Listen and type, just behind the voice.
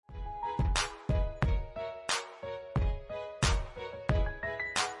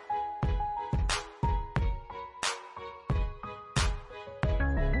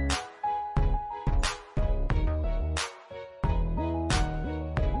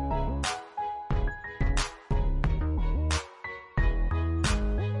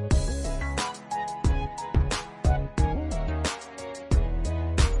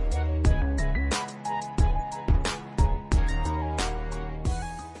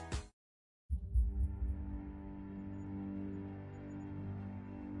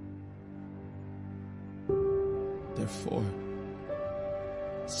Therefore,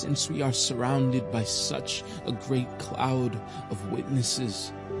 since we are surrounded by such a great cloud of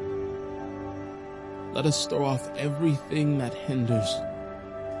witnesses, let us throw off everything that hinders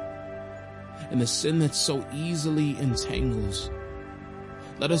and the sin that so easily entangles.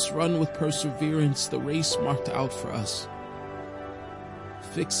 Let us run with perseverance the race marked out for us,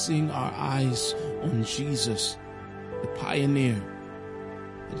 fixing our eyes on Jesus, the pioneer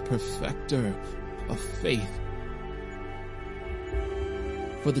and perfecter of faith.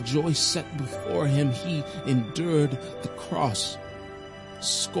 For the joy set before him, he endured the cross,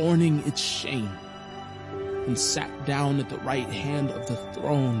 scorning its shame, and sat down at the right hand of the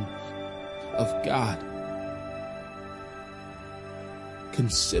throne of God.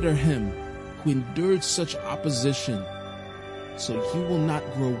 Consider him who endured such opposition, so you will not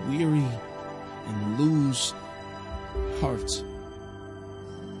grow weary and lose heart.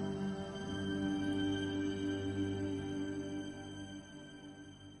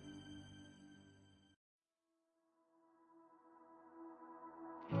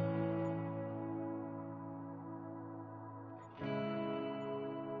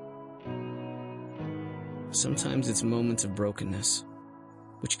 Sometimes it's moments of brokenness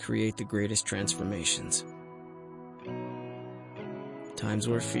which create the greatest transformations. Times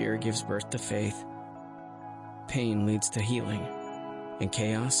where fear gives birth to faith, pain leads to healing, and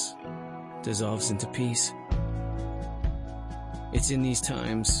chaos dissolves into peace. It's in these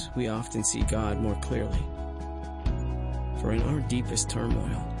times we often see God more clearly. For in our deepest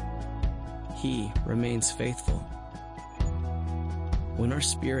turmoil, He remains faithful. When our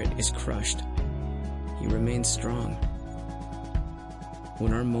spirit is crushed, He remains strong.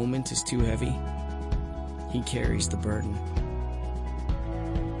 When our moment is too heavy, He carries the burden.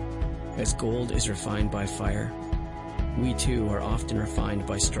 As gold is refined by fire, we too are often refined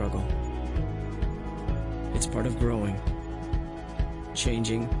by struggle. It's part of growing,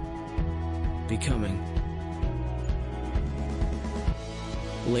 changing, becoming.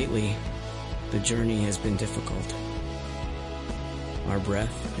 Lately, the journey has been difficult. Our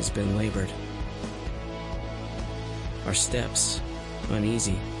breath has been labored. Our steps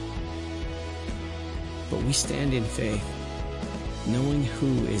uneasy. But we stand in faith, knowing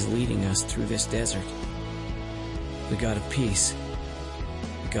who is leading us through this desert. The God of peace,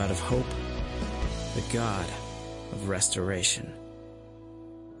 the God of hope, the God of restoration.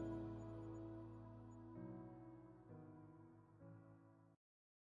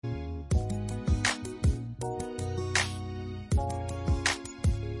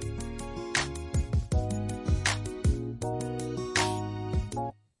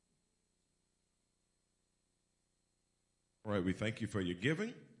 All right, we thank you for your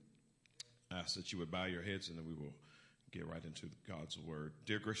giving. I ask that you would bow your heads and then we will get right into God's word.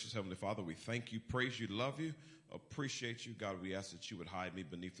 Dear gracious Heavenly Father, we thank you, praise you, love you, appreciate you. God, we ask that you would hide me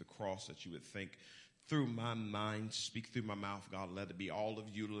beneath the cross, that you would think through my mind, speak through my mouth. God, let it be all of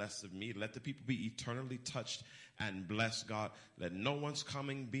you, less of me. Let the people be eternally touched and blessed. God, let no one's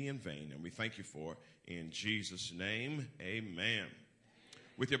coming be in vain. And we thank you for it. In Jesus' name, amen.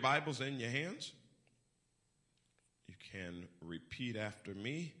 With your Bibles in your hands, you can repeat after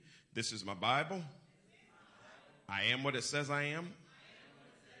me. This is my Bible. I am what it says I am.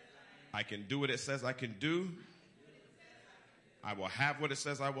 I can do what it says I can do. I will have what it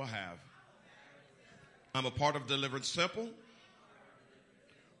says I will have. I'm a part of Deliverance Temple,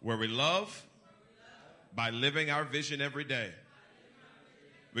 where we love by living our vision every day.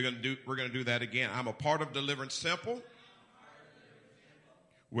 We're going to do that again. I'm a part of Deliverance Temple,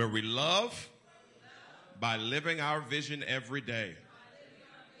 where we love by living our vision every day.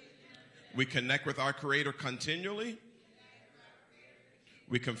 We connect with our Creator continually.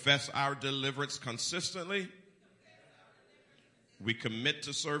 We confess our deliverance consistently. We commit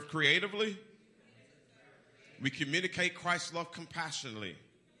to serve creatively. We communicate Christ's love compassionately.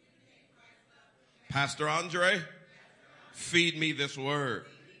 Pastor Andre, feed me this word.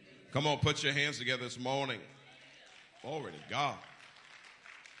 Come on, put your hands together this morning. Glory to God.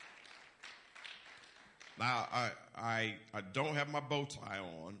 Now, I don't have my bow tie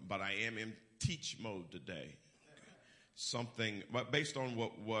on, but I am in teach mode today. Something, but based on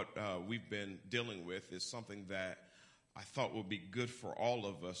what we've been dealing with, is something that I thought would be good for all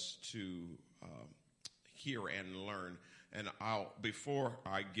of us to hear and learn. And before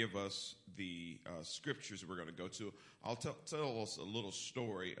I give us the scriptures we're going to go to, I'll tell us a little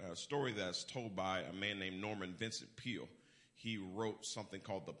story, a story that's told by a man named Norman Vincent Peale. He wrote something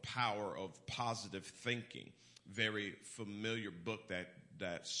called The Power of Positive Thinking. Very familiar book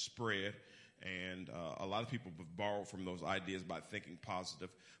that spread. And a lot of people have borrowed from those ideas by thinking positive.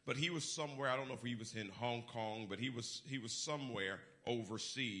 But he was somewhere, I don't know if he was in Hong Kong, but he was somewhere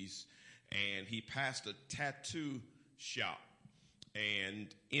overseas. And he passed a tattoo shop. And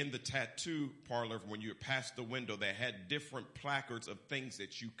in the tattoo parlor, when you passed the window, they had different placards of things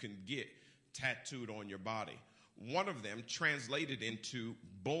that you can get tattooed on your body. One of them translated into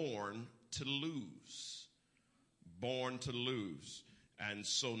born to lose. Born to lose. And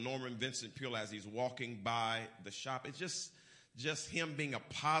so Norman Vincent Peale, as he's walking by the shop, it's just him being a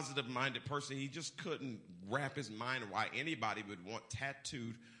positive-minded person. He just couldn't wrap his mind why anybody would want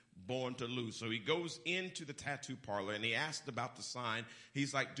tattooed born to lose. So he goes into the tattoo parlor and he asked about the sign.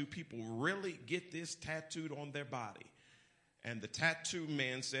 He's like, do people really get this tattooed on their body? And the tattoo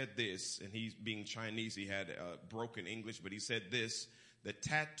man said this, and he's being Chinese, he had broken English, but he said this: the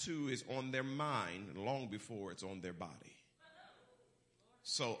tattoo is on their mind long before it's on their body.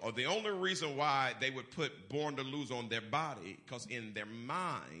 So the only reason why they would put born to lose on their body, because in their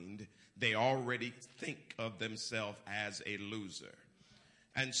mind, they already think of themselves as a loser.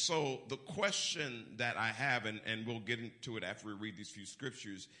 And so the question that I have, and we'll get into it after we read these few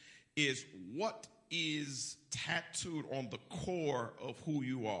scriptures, is what is tattooed on the core of who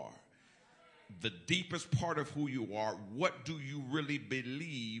you are? The deepest part of who you are. What do you really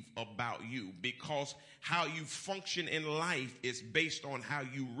believe about you? Because how you function in life is based on how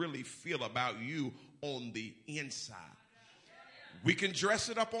you really feel about you on the inside. We can dress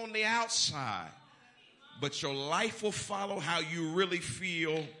it up on the outside, but your life will follow how you really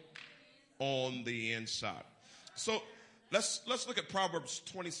feel on the inside. So let's look at Proverbs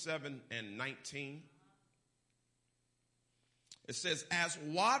 27 and 19. It says, as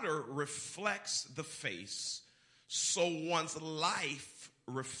water reflects the face, so one's life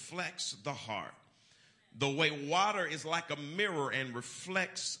reflects the heart. The way water is like a mirror and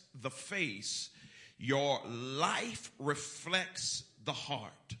reflects the face, your life reflects the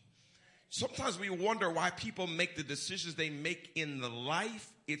heart. Sometimes we wonder why people make the decisions they make in the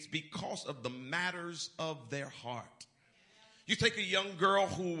life. It's because of the matters of their heart. You take a young girl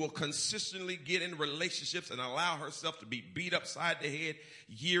who will consistently get in relationships and allow herself to be beat upside the head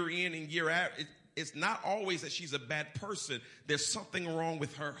year in and year out. It's not always that she's a bad person. There's something wrong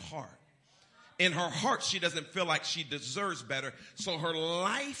with her heart. In her heart, she doesn't feel like she deserves better. So her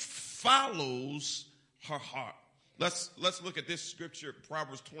life follows her heart. Let's look at this scripture,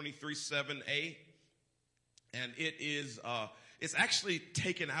 Proverbs 23:7a. And it's actually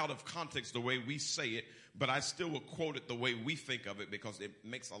taken out of context the way we say it, but I still will quote it the way we think of it because it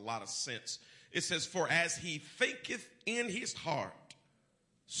makes a lot of sense. It says, for as he thinketh in his heart,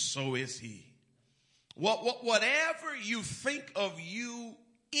 so is he. Whatever you think of you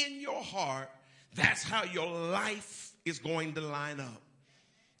in your heart, that's how your life is going to line up.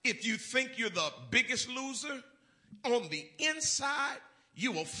 If you think you're the biggest loser, on the inside,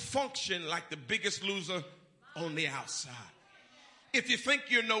 you will function like the biggest loser on the outside. If you think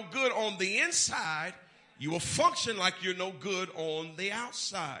you're no good on the inside, you will function like you're no good on the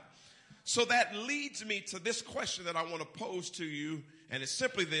outside. So that leads me to this question that I want to pose to you, and it's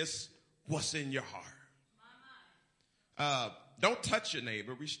simply this: what's in your heart? Don't touch your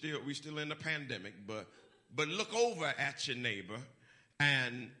neighbor. We still in the pandemic, but look over at your neighbor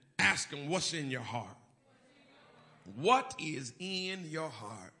and ask him, what's in your heart? What is in your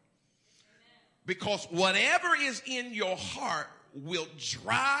heart? Because whatever is in your heart will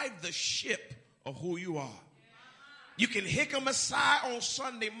drive the ship of who you are. You can hick them aside on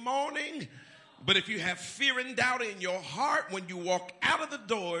Sunday morning, but if you have fear and doubt in your heart, when you walk out of the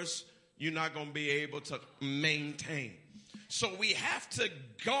doors, you're not going to be able to maintain. So we have to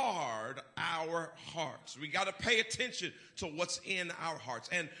guard our hearts. We got to pay attention to what's in our hearts.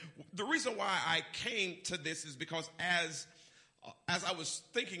 And the reason why I came to this is because as I was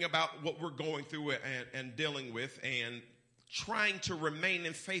thinking about what we're going through and dealing with and trying to remain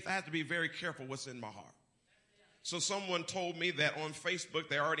in faith, I have to be very careful what's in my heart. So someone told me that on Facebook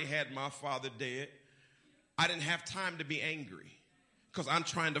they already had my father dead. I didn't have time to be angry because I'm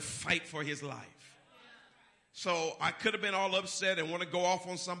trying to fight for his life. So I could have been all upset and want to go off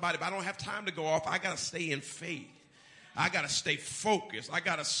on somebody, but I don't have time to go off. I got to stay in faith. I got to stay focused. I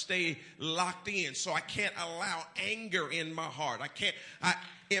got to stay locked in. So I can't allow anger in my heart.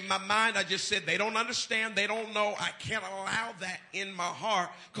 In my mind, I just said, they don't understand. They don't know. I can't allow that in my heart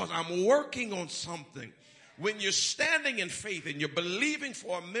because I'm working on something. When you're standing in faith and you're believing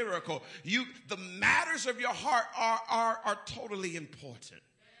for a miracle, the matters of your heart are totally important.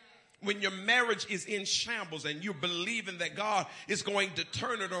 When your marriage is in shambles and you're believing that God is going to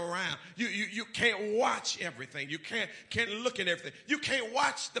turn it around, you can't watch everything. You can't look at everything. You can't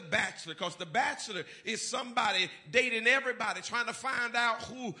watch The Bachelor, because The Bachelor is somebody dating everybody, trying to find out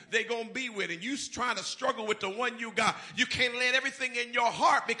who they're going to be with, and you trying to struggle with the one you got. You can't let everything in your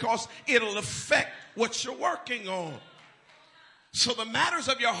heart, because it'll affect what you're working on. So the matters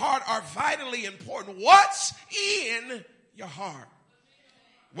of your heart are vitally important. What's in your heart?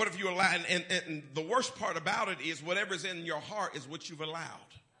 What have you allowed? And the worst part about it is whatever's in your heart is what you've allowed.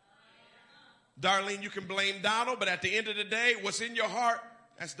 Darlene, you can blame Donald, but at the end of the day, what's in your heart,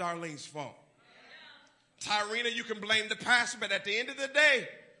 that's Darlene's fault. Tyrena, you can blame the pastor, but at the end of the day,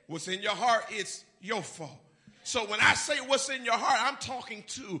 what's in your heart is your fault. So when I say what's in your heart, I'm talking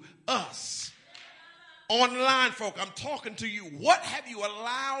to us. Online folk, I'm talking to you. What have you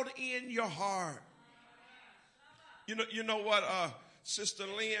allowed in your heart? You know what, Sister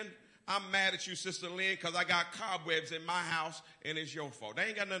Lynn, I'm mad at you, Sister Lynn, because I got cobwebs in my house, and it's your fault. They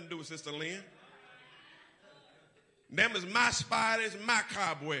ain't got nothing to do with Sister Lynn. Them is my spiders, my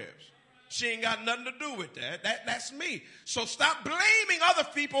cobwebs. She ain't got nothing to do with that. That's me. So stop blaming other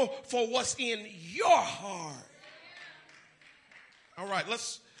people for what's in your heart. All right,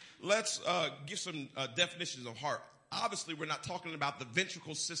 let's give some definitions of heart. Obviously, we're not talking about the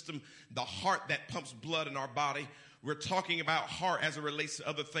ventricle system, the heart that pumps blood in our body. We're talking about heart as it relates to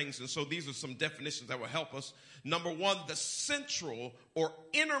other things. And so these are some definitions that will help us. Number one, the central or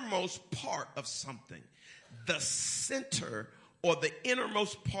innermost part of something. The center or the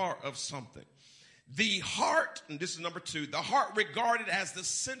innermost part of something. The heart, and this is number two, the heart regarded as the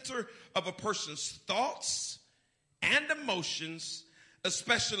center of a person's thoughts and emotions,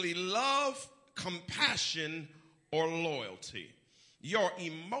 especially love, compassion, or loyalty. Your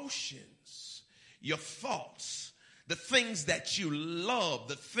emotions, your thoughts, the things that you love,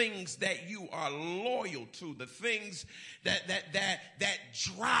 the things that you are loyal to, the things that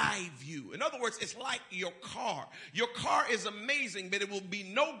drive you. In other words, it's like your car. Your car is amazing, but it will be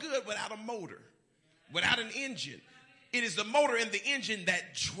no good without a motor, without an engine. It is the motor and the engine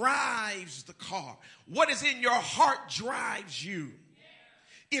that drives the car. What is in your heart drives you.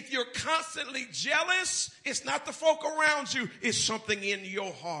 If you're constantly jealous, it's not the folk around you, it's something in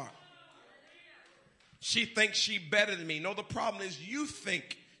your heart. She thinks she's better than me. No, the problem is you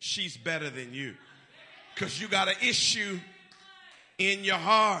think she's better than you, because you got an issue in your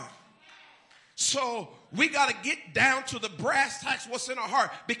heart. So we got to get down to the brass tacks, what's in our heart,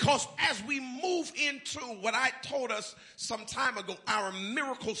 because as we move into what I told us some time ago, our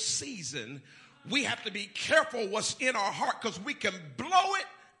miracle season, we have to be careful what's in our heart, because we can blow it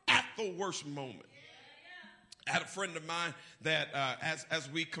at the worst moment. I had a friend of mine that as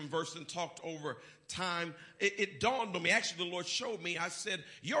we conversed and talked over time, it dawned on me. Actually, the Lord showed me. I said,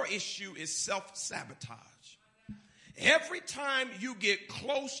 your issue is self-sabotage. Every time you get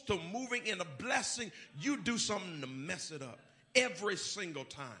close to moving in a blessing, you do something to mess it up. Every single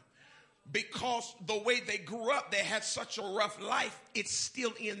time. Because the way they grew up, they had such a rough life, it's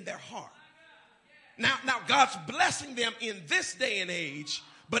still in their heart. Now God's blessing them in this day and age,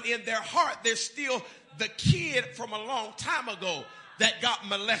 but in their heart, there's still the kid from a long time ago that got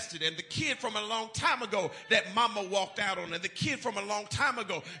molested, and the kid from a long time ago that mama walked out on, and the kid from a long time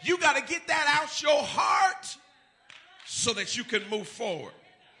ago. You got to get that out your heart so that you can move forward.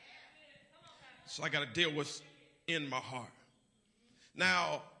 So I got to deal with in my heart.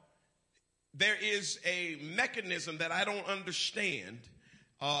 Now, there is a mechanism that I don't understand.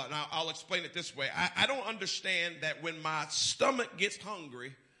 Now, I'll explain it this way. I don't understand that when my stomach gets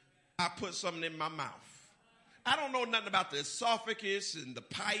hungry, I put something in my mouth. I don't know nothing about the esophagus and the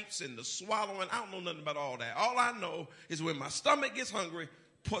pipes and the swallowing. I don't know nothing about all that. All I know is when my stomach gets hungry,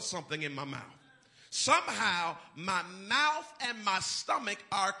 put something in my mouth. Somehow, my mouth and my stomach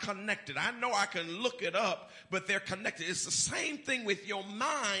are connected. I know I can look it up, but they're connected. It's the same thing with your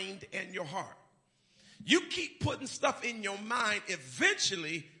mind and your heart. You keep putting stuff in your mind,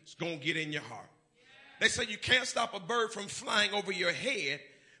 eventually it's going to get in your heart. They say you can't stop a bird from flying over your head,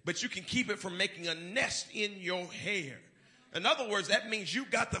 but you can keep it from making a nest in your hair. In other words, that means you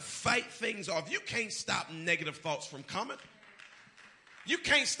got to fight things off. You can't stop negative thoughts from coming. You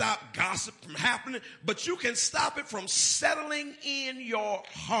can't stop gossip from happening, but you can stop it from settling in your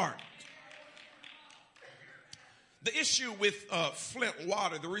heart. The issue with Flint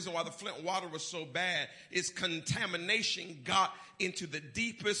water, the reason why the Flint water was so bad is contamination got into the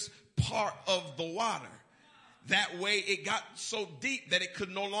deepest part of the water. That way it got so deep that it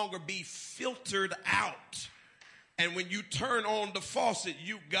could no longer be filtered out. And when you turn on the faucet,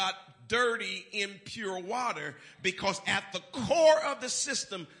 you got dirty, impure water because at the core of the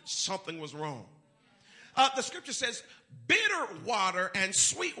system, something was wrong. The scripture says bitter water and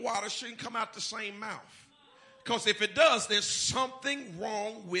sweet water shouldn't come out the same mouth. Because if it does, there's something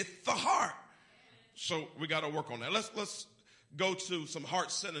wrong with the heart. So we got to work on that. Let's go to some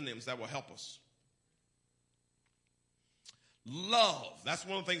heart synonyms that will help us. Love. That's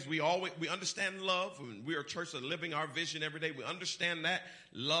one of the things we understand love. When we are a church that living our vision every day, we understand that.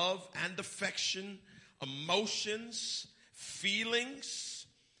 Love and affection, emotions, feelings,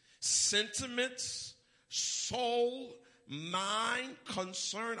 sentiments, soul, mind,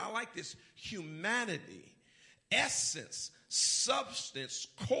 concern. I like this. Humanity, essence, substance,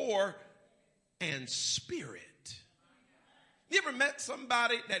 core, and spirit. You ever met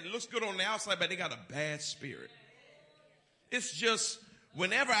somebody that looks good on the outside, but they got a bad spirit? It's just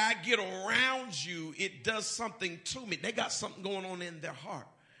whenever I get around you, it does something to me. They got something going on in their heart.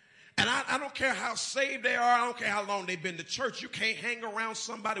 And I don't care how saved they are. I don't care how long they've been to church. You can't hang around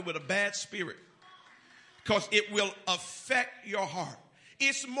somebody with a bad spirit because it will affect your heart.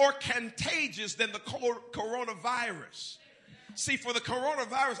 It's more contagious than the coronavirus. See, for the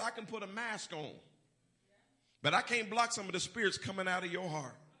coronavirus, I can put a mask on, but I can't block some of the spirits coming out of your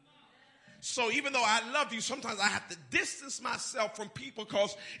heart. So even though I love you, sometimes I have to distance myself from people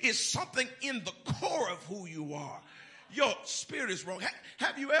because it's something in the core of who you are. Your spirit is wrong.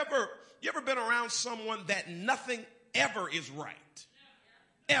 Have you ever been around someone that nothing ever is right?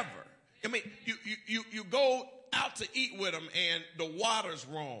 Ever. I mean, you go out to eat with them and the water's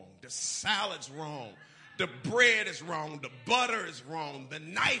wrong. The salad's wrong. The bread is wrong. The butter is wrong. The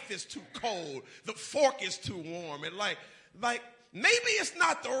knife is too cold. The fork is too warm. And like, maybe it's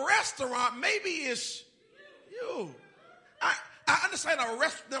not the restaurant. Maybe it's you. I understand a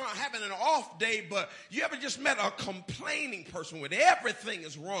restaurant having an off day, but you ever just met a complaining person where everything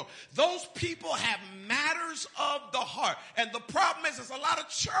is wrong? Those people have matters of the heart. And the problem is there's a lot of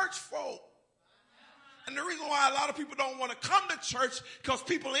church folk. And the reason why a lot of people don't want to come to church, because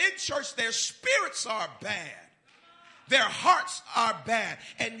people in church, their spirits are bad. Their hearts are bad.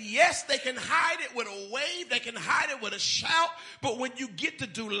 And yes, they can hide it with a wave. They can hide it with a shout. But when you get to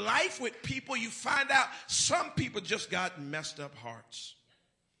do life with people, you find out some people just got messed up hearts.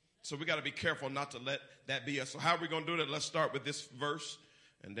 So we got to be careful not to let that be us. So how are we going to do that? Let's start with this verse,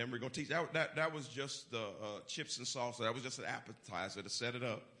 and then we're going to teach. That was just the chips and salsa. That was just an appetizer to set it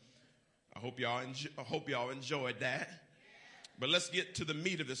up. I hope y'all enjoyed that. But let's get to the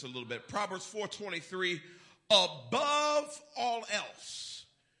meat of this a little bit. Proverbs 4:23. Above all else,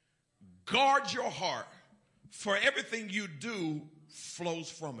 guard your heart, for everything you do flows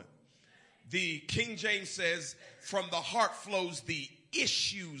from it. The King James says, from the heart flows the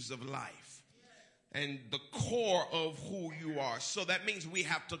issues of life and the core of who you are. So that means we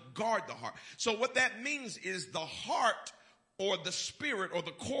have to guard the heart. So what that means is the heart or the spirit or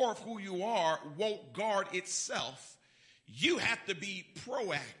the core of who you are won't guard itself. You have to be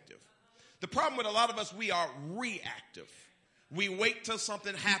proactive. The problem with a lot of us, we are reactive. We wait till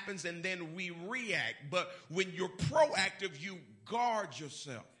something happens and then we react. But when you're proactive, you guard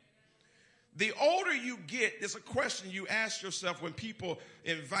yourself. The older you get, there's a question you ask yourself when people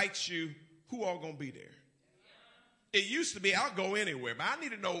invite you, who all going to be there? It used to be, I'll go anywhere, but I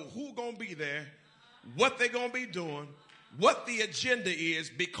need to know who going to be there, what they're going to be doing, what the agenda is,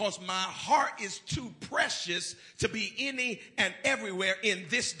 because my heart is too precious to be any and everywhere in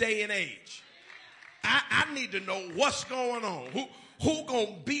this day and age. I need to know what's going on. Who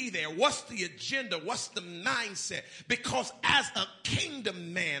gonna be there? What's the agenda? What's the mindset? Because as a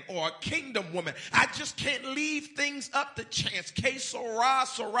kingdom man or a kingdom woman, I just can't leave things up to chance. Que sera,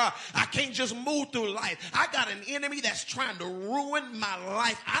 sera. I can't just move through life. I got an enemy that's trying to ruin my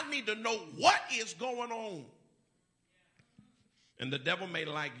life. I need to know what is going on. And the devil may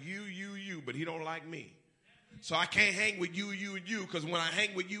like you, but he don't like me. So I can't hang with you, because when I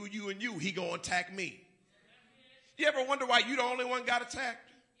hang with you, and you, he gonna attack me. You ever wonder why you the only one got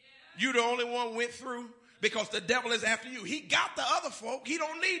attacked? You the only one went through? Because the devil is after you. He got the other folk. He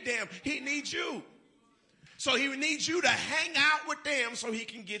don't need them. He needs you. So he needs you to hang out with them so he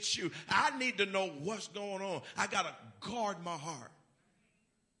can get you. I need to know what's going on. I got to guard my heart.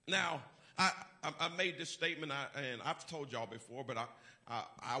 Now, I made this statement, and I've told y'all before, but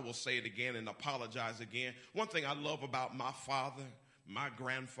I will say it again and apologize again. One thing I love about my father, my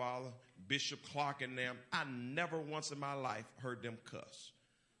grandfather, Bishop Clark and them, I never once in my life heard them cuss.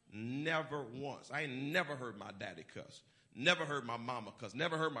 Never once. I ain't never heard my daddy cuss. Never heard my mama cuss.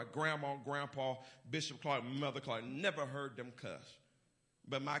 Never heard my grandma, grandpa, Bishop Clark, Mother Clark. Never heard them cuss.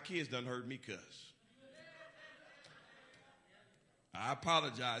 But my kids done heard me cuss. I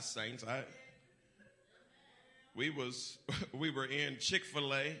apologize, saints. We were in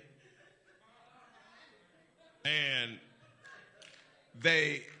Chick-fil-A, and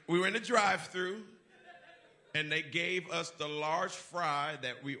we were in the drive-thru, and they gave us the large fry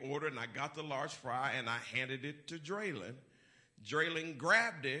that we ordered, and I got the large fry, and I handed it to Draylon. Draylon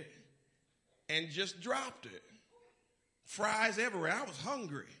grabbed it and just dropped it. Fries everywhere. I was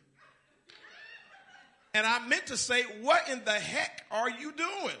hungry. And I meant to say, what in the heck are you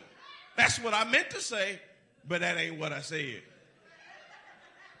doing? That's what I meant to say, but that ain't what I said.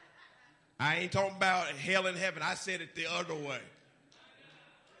 I ain't talking about hell and heaven. I said it the other way.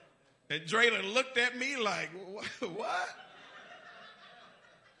 And Draylon looked at me like, what?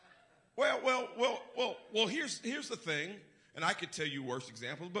 Well, here's the thing, and I could tell you worse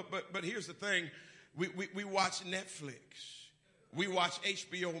examples, but here's the thing. We watch Netflix. We watch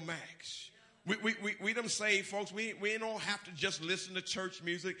HBO Max. We them saved folks. We don't have to just listen to church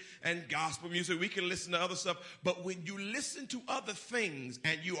music and gospel music. We can listen to other stuff. But when you listen to other things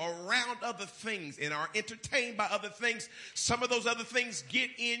and you are around other things and are entertained by other things, some of those other things get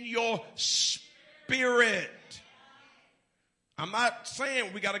in your spirit. I'm not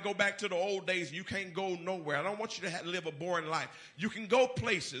saying we got to go back to the old days. You can't go nowhere. I don't want you to live a boring life. You can go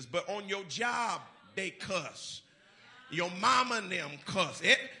places, but on your job, they cuss. Your mama and them cuss.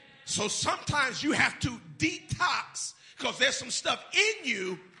 So sometimes you have to detox because there's some stuff in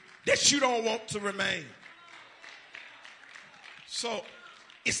you that you don't want to remain. So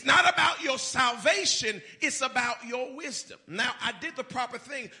it's not about your salvation. It's about your wisdom. Now, I did the proper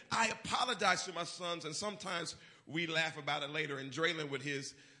thing. I apologize to my sons, and sometimes we laugh about it later. And Draylon, with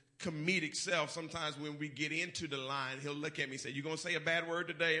his comedic self, sometimes when we get into the line, he'll look at me and say, you going to say a bad word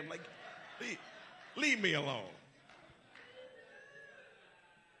today? I'm like, leave me alone.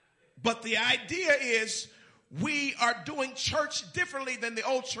 But the idea is we are doing church differently than the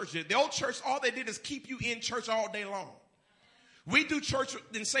old church did. The old church, all they did is keep you in church all day long. We do church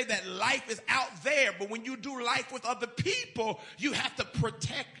and say that life is out there, but when you do life with other people, you have to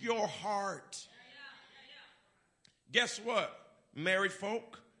protect your heart. Guess what, married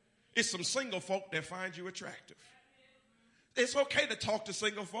folk? It's some single folk that find you attractive. It's okay to talk to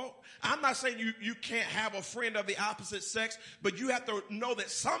single folk. I'm not saying you can't have a friend of the opposite sex, but you have to know that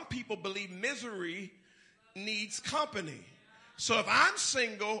some people believe misery needs company. So if I'm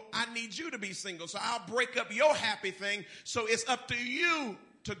single, I need you to be single. So I'll break up your happy thing. So it's up to you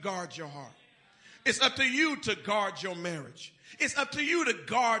to guard your heart. It's up to you to guard your marriage. It's up to you to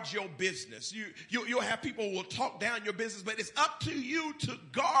guard your business. You'll have people who will talk down your business, but it's up to you to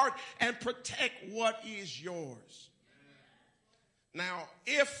guard and protect what is yours. Now,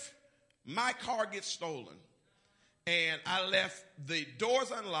 if my car gets stolen and I left the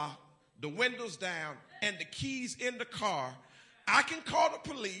doors unlocked, the windows down, and the keys in the car, I can call the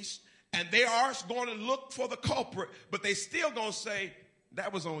police and they are going to look for the culprit, but they still going to say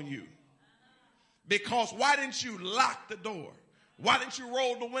that was on you. Because why didn't you lock the door? Why didn't you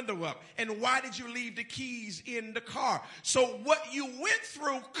roll the window up? And why did you leave the keys in the car? So what you went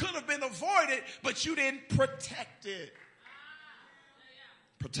through could have been avoided, but you didn't protect it.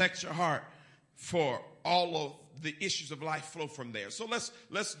 Protect your heart, for all of the issues of life flow from there. So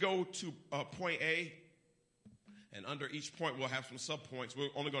let's go to point A, and under each point we'll have some subpoints. We're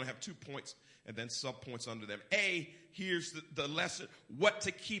only going to have 2 points and then subpoints under them. A, here's the lesson: what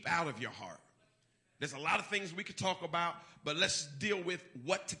to keep out of your heart. There's a lot of things we could talk about, but let's deal with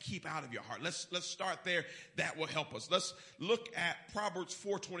what to keep out of your heart. Let's start there. That will help us. Let's look at Proverbs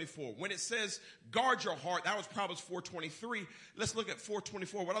 4:24. When it says guard your heart, that was Proverbs 4:23. Let's look at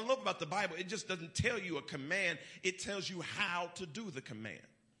 4:24. What I love about the Bible, it just doesn't tell you a command. It tells you how to do the command.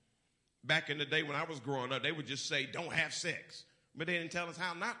 Back in the day when I was growing up, they would just say, don't have sex. But they didn't tell us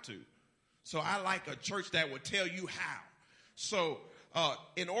how not to. So I like a church that would tell you how. So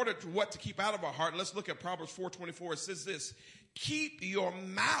in order to what to keep out of our heart, let's look at Proverbs 4:24. It says this: keep your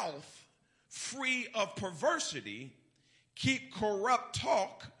mouth free of perversity, keep corrupt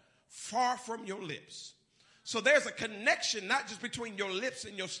talk far from your lips. So there's a connection not just between your lips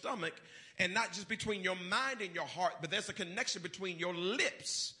and your stomach, and not just between your mind and your heart, but there's a connection between your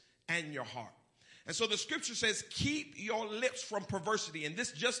lips and your heart. And so the scripture says, keep your lips from perversity. And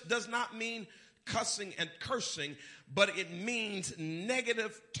this just does not mean cussing and cursing, but it means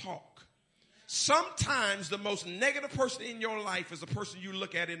negative talk. Sometimes the most negative person in your life is the person you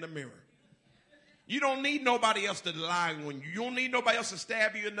look at in the mirror. You don't need nobody else to lie on you. You don't need nobody else to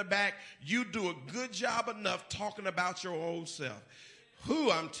stab you in the back. You do a good job enough talking about your old self. Ooh,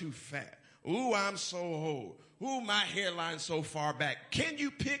 I'm too fat. Ooh, I'm so old. Ooh, my hairline's so far back. Can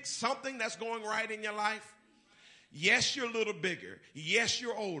you pick something that's going right in your life? Yes, you're a little bigger. Yes,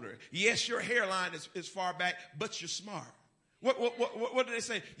 you're older. Yes, your hairline is far back, but you're smart. What do they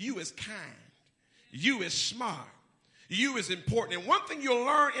say? You is kind. You is smart. You is important. And one thing you'll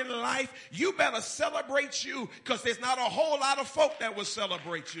learn in life, you better celebrate you, because there's not a whole lot of folk that will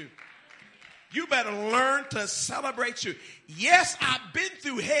celebrate you. You better learn to celebrate you. Yes, I've been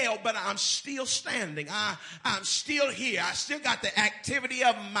through hell, but I'm still standing. I'm still here. I still got the activity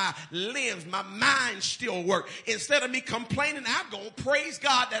of my limbs. My mind still works. Instead of me complaining, I'm going to praise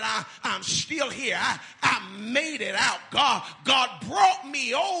God that I'm still here. I made it out. God brought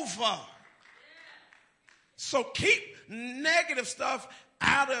me over. So keep negative stuff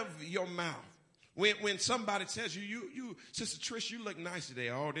out of your mouth. When somebody tells you, Sister Trish, you look nice today.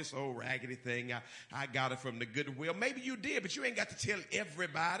 Oh, this old raggedy thing, I got it from the Goodwill. Maybe you did, but you ain't got to tell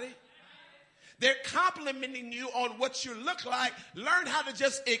everybody. They're complimenting you on what you look like. Learn how to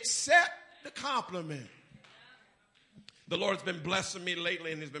just accept the compliment. The Lord's been blessing me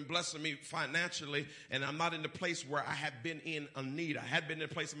lately, and He's been blessing me financially, and I'm not in the place where I have been in a need. I had been in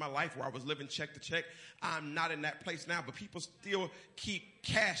a place in my life where I was living check to check. I'm not in that place now, but people still keep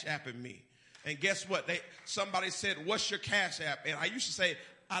cash apping me. And guess what? Somebody said, what's your cash app? And I used to say,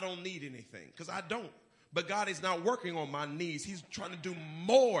 I don't need anything, because I don't. But God is not working on my needs. He's trying to do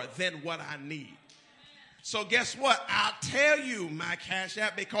more than what I need. So guess what? I'll tell you my cash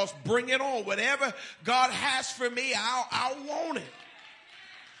app, because bring it on. Whatever God has for me, I'll want it.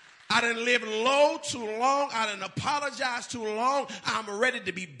 I done lived low too long. I done apologized too long. I'm ready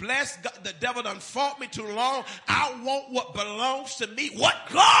to be blessed. The devil done fought me too long. I want what belongs to me. What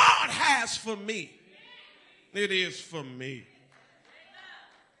God has for me. It is for me.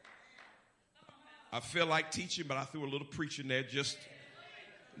 I feel like teaching, but I threw a little preaching there just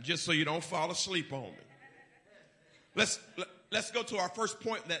so you don't fall asleep on me. Let's go to our first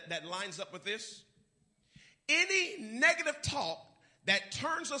point that lines up with this. Any negative talk that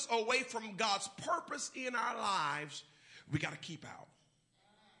turns us away from God's purpose in our lives, we got to keep out.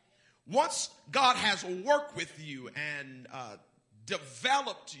 Once God has worked with you and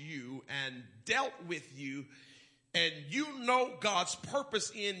developed you and dealt with you, and you know God's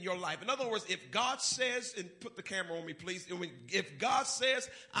purpose in your life. In other words, if God says, and put the camera on me, please. If God says,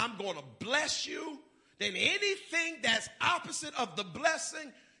 I'm going to bless you, then anything that's opposite of the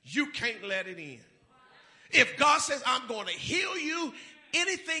blessing, you can't let it in. If God says, I'm going to heal you,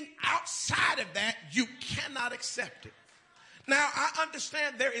 anything outside of that, you cannot accept it. Now, I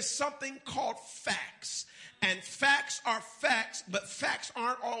understand there is something called facts. And facts are facts, but facts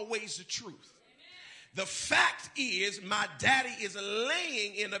aren't always the truth. The fact is, my daddy is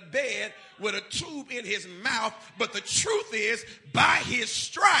laying in a bed with a tube in his mouth, but the truth is, by his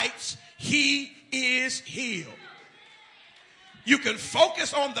stripes, he is healed. You can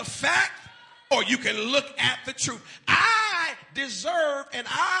focus on the fact, or you can look at the truth. I deserve and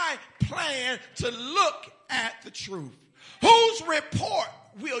I plan to look at the truth. Whose report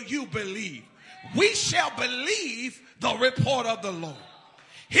will you believe? We shall believe the report of the Lord.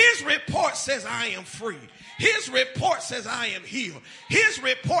 His report says I am free. His report says I am healed. His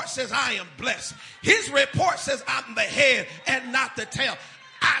report says I am blessed. His report says I'm the head and not the tail.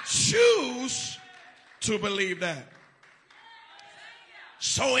 I choose to believe that.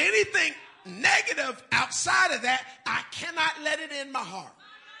 So anything negative outside of that, I cannot let it in my heart.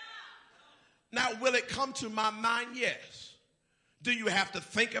 Now, will it come to my mind? Yes. Do you have to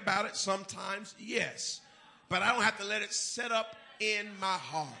think about it sometimes? Yes. But I don't have to let it set up in my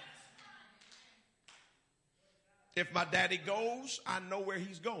heart. If my daddy goes, I know where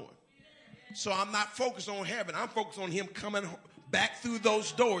he's going. So I'm not focused on heaven. I'm focused on him coming back through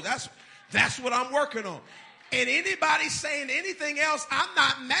those doors. That's what I'm working on. And anybody saying anything else, I'm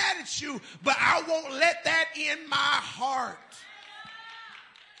not mad at you, but I won't let that in my heart.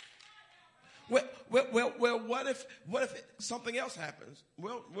 Well, what if something else happens?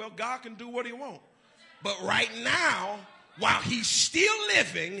 Well, God can do what he wants. But right now, while he's still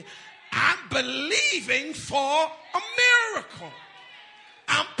living, I'm believing for a miracle.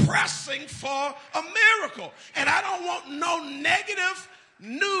 I'm pressing for a miracle. And I don't want no negative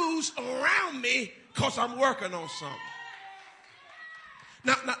news around me, because I'm working on something.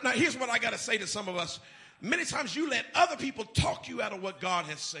 Now, here's what I got to say to some of us. Many times you let other people talk you out of what God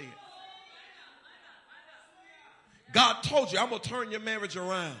has said. God told you, I'm going to turn your marriage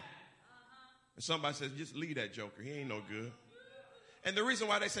around. And somebody says, just leave that joker. He ain't no good. And the reason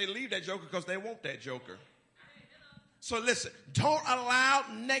why they say leave that joker, because they want that joker. So listen, don't allow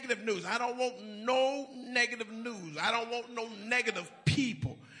negative news. I don't want no negative news. I don't want no negative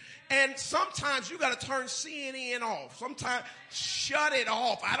people. And sometimes you got to turn CNN off. Sometimes shut it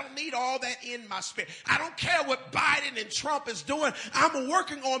off. I don't need all that in my spirit. I don't care what Biden and Trump is doing. I'm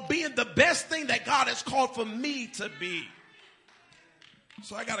working on being the best thing that God has called for me to be.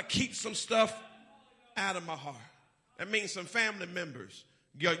 So I got to keep some stuff out of my heart. That means some family members.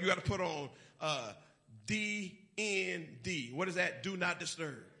 You got to put on DND. What is that? Do not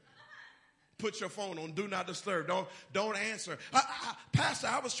disturb. Put your phone on do not disturb. Don't answer. Pastor,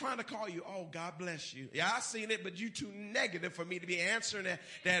 I was trying to call you. Oh, God bless you. Yeah, I seen it, but you too negative for me to be answering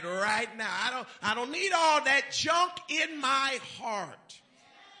that right now. I don't need all that junk in my heart.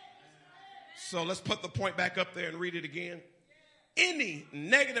 So let's put the point back up there and read it again. Any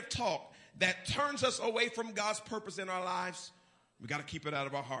negative talk that turns us away from God's purpose in our lives, we got to keep it out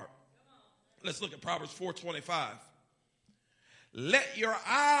of our heart. Let's look at Proverbs 4:25. Let your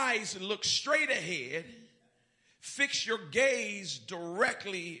eyes look straight ahead. Fix your gaze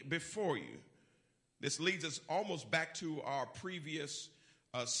directly before you. This leads us almost back to our previous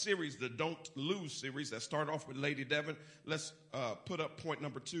series, the Don't Lose series that started off with Lady Devon. Let's put up point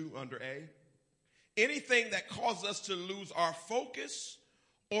number 2 under A. Anything that causes us to lose our focus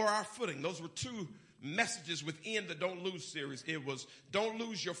or our footing. Those were 2 messages within the Don't Lose series. It was don't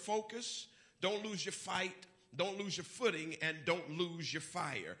lose your focus, don't lose your fight, don't lose your footing, and don't lose your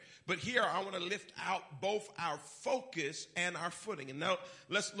fire. But here I want to lift out both our focus and our footing. And now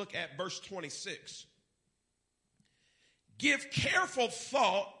let's look at verse 26. Give careful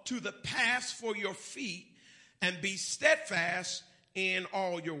thought to the path for your feet and be steadfast in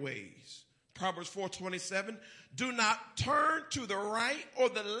all your ways. Proverbs 4:27. Do not turn to the right or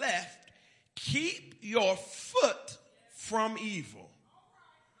the left. Keep your foot from evil.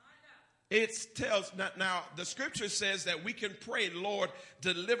 It tells, now the scripture says that we can pray, Lord,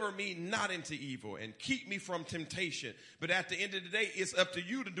 deliver me not into evil and keep me from temptation. But at the end of the day, it's up to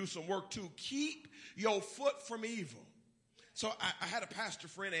you to do some work to keep your foot from evil. So I had a pastor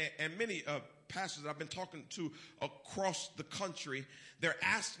friend and many pastors I've been talking to across the country. They're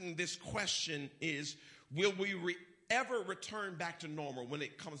asking this question is, will we ever return back to normal when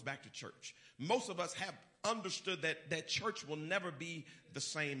it comes back to church? Most of us have understood that church will never be the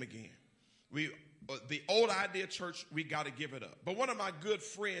same again. The old idea of church, we got to give it up. But one of my good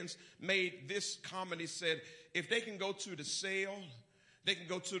friends made this comment. He said, if they can go to the sale, they can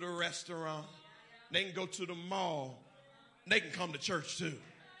go to the restaurant, they can go to the mall, they can come to church too.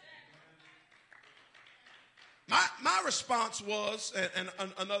 My response was, and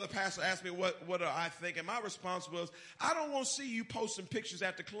another pastor asked me what do I think, and my response was, I don't want to see you posting pictures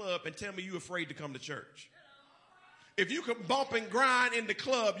at the club and tell me you're afraid to come to church. If you can bump and grind in the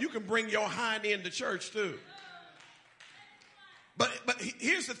club, you can bring your hind end to church too. But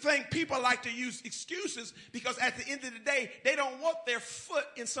here's the thing. People like to use excuses because at the end of the day, they don't want their foot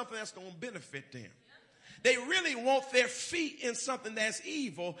in something that's going to benefit them. They really want their feet in something that's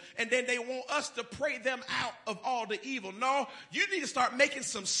evil, and then they want us to pray them out of all the evil. No, you need to start making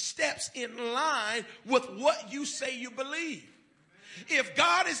some steps in line with what you say you believe. If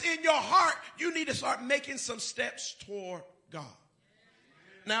God is in your heart, you need to start making some steps toward God.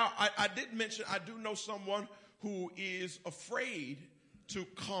 Now, I did mention I do know someone who is afraid to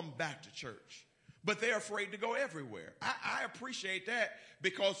come back to church, but they're afraid to go everywhere. I appreciate that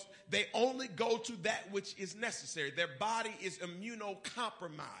because they only go to that which is necessary. Their body is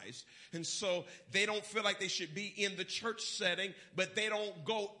immunocompromised, and so they don't feel like they should be in the church setting, but they don't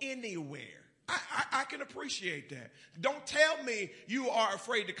go anywhere. I can appreciate that. Don't tell me you are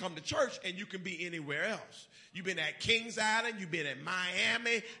afraid to come to church and you can be anywhere else. You've been at Kings Island. You've been at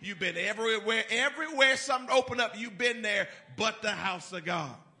Miami. You've been everywhere. Everywhere something open up, you've been there but the house of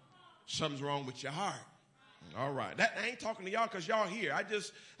God. Something's wrong with your heart. All right. I ain't talking to y'all because y'all here.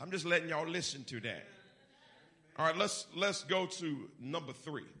 I'm just letting y'all listen to that. All right, let's go to number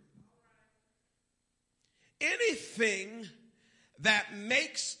 3. Anything that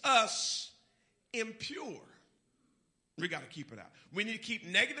makes us impure, we got to keep it out. We need to keep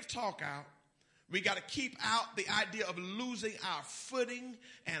negative talk out. We got to keep out the idea of losing our footing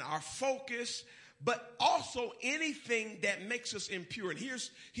and our focus, but also anything that makes us impure. And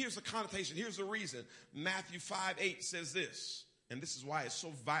here's the connotation. Here's the reason. Matthew 5:8 says this, and this is why it's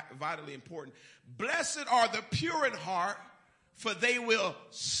so vitally important. Blessed are the pure in heart, for they will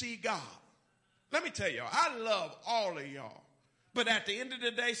see God. Let me tell y'all, I love all of y'all. But at the end of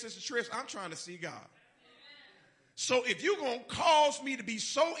the day, Sister Trish, I'm trying to see God. So if you're going to cause me to be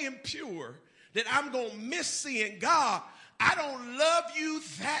so impure that I'm going to miss seeing God, I don't love you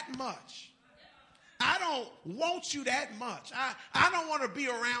that much. I don't want you that much. I don't want to be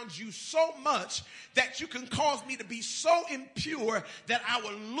around you so much that you can cause me to be so impure that I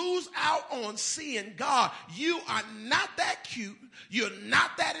will lose out on seeing God. You are not that cute. You're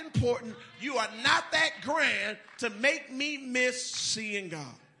not that important. You are not that grand to make me miss seeing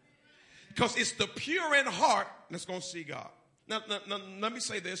God. Because it's the pure in heart that's going to see God. Now, let me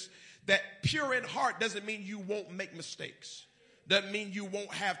say this, that pure in heart doesn't mean you won't make mistakes. Doesn't mean you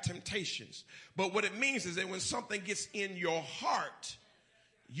won't have temptations. But what it means is that when something gets in your heart,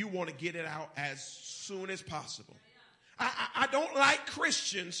 you want to get it out as soon as possible. I don't like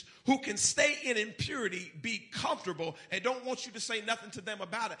Christians who can stay in impurity, be comfortable, and don't want you to say nothing to them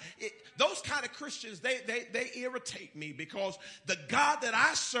about it. Those kind of Christians, they irritate me, because the God that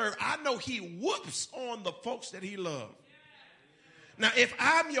I serve, I know he whoops on the folks that he loves. Now, if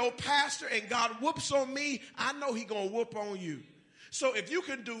I'm your pastor and God whoops on me, I know he going to whoop on you. So if you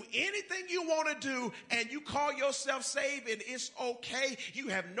can do anything you want to do and you call yourself saved and it's okay, you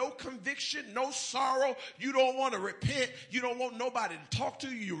have no conviction, no sorrow, you don't want to repent, you don't want nobody to talk to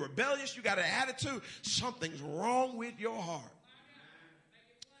you, you're rebellious, you got an attitude, something's wrong with your heart.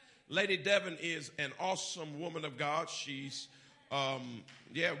 Lady Devin is an awesome woman of God. She's,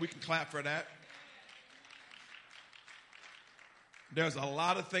 we can clap for that. There's a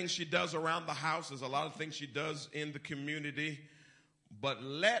lot of things she does around the house. There's a lot of things she does in the community. But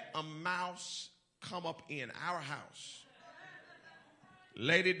let a mouse come up in our house.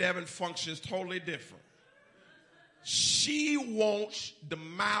 Lady Devin functions totally different. She wants the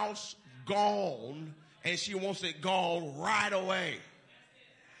mouse gone, and she wants it gone right away.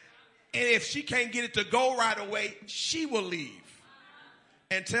 And if she can't get it to go right away, she will leave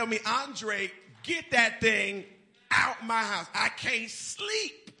and tell me, Andre, get that thing out my house. I can't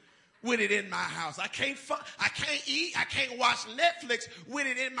sleep with it in my house. I can't eat. I can't watch Netflix with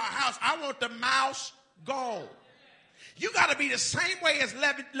it in my house. I want the mouse gone. You got to be the same way as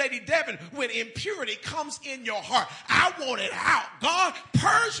Lady Devin when impurity comes in your heart. I want it out. God,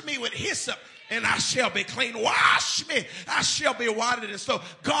 purge me with hyssop, and I shall be clean. Wash me, I shall be whiter than snow.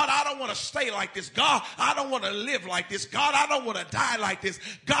 God, I don't want to stay like this. God, I don't want to live like this. God, I don't want to die like this.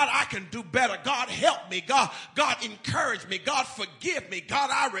 God, I can do better. God, help me. God, encourage me. God, forgive me. God,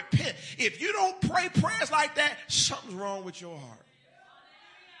 I repent. If you don't pray prayers like that, something's wrong with your heart.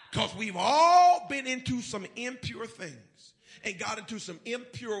 Because we've all been into some impure things and got into some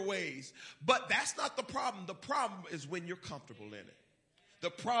impure ways. But that's not the problem. The problem is when you're comfortable in it. The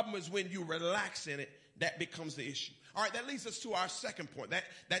problem is when you relax in it, that becomes the issue. All right, that leads us to our second point.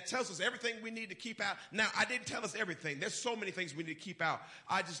 That tells us everything we need to keep out. Now, I didn't tell us everything. There's so many things we need to keep out.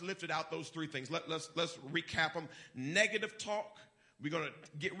 I just lifted out those three things. Let's recap them. Negative talk. We're going to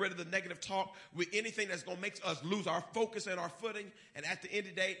get rid of the negative talk with anything that's going to make us lose our focus and our footing. And at the end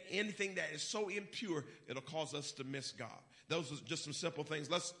of the day, anything that is so impure, it'll cause us to miss God. Those are just some simple things.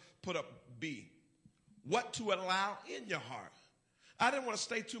 Let's put up B. What to allow in your heart. I didn't want to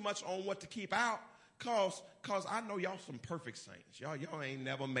stay too much on what to keep out because I know y'all some perfect saints. Y'all ain't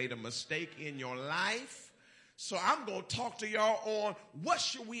never made a mistake in your life. So I'm going to talk to y'all on what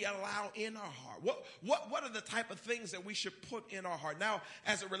should we allow in our heart. What are the type of things that we should put in our heart? Now,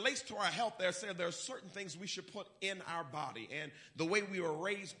 as it relates to our health, there are certain things we should put in our body. And the way we were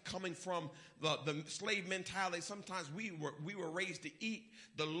raised, coming from the slave mentality, sometimes we were raised to eat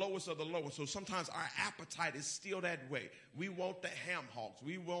the lowest of the lowest. So sometimes our appetite is still that way. We want the ham hocks.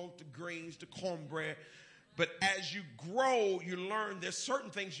 We want the greens, the cornbread. But as you grow, you learn there's certain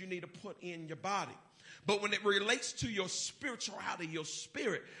things you need to put in your body. But when it relates to your spirituality, your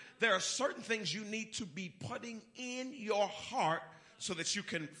spirit, there are certain things you need to be putting in your heart so that you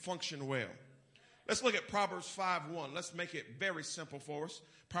can function well. Let's look at Proverbs 5:1. Let's make it very simple for us.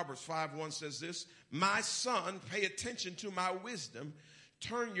 Proverbs 5:1 says this, "My son, pay attention to my wisdom.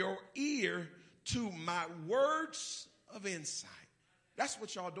 Turn your ear to my words of insight." That's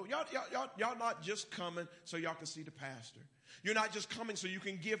what y'all do. Y'all not just coming so y'all can see the pastor. You're not just coming so you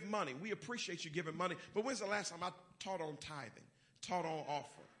can give money. We appreciate you giving money. But when's the last time I taught on tithing, taught on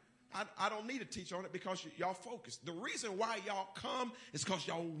offering? I don't need to teach on it because y'all focus. The reason why y'all come is because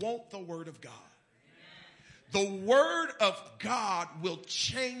y'all want the word of God. The word of God will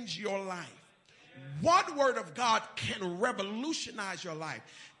change your life. One word of God can revolutionize your life.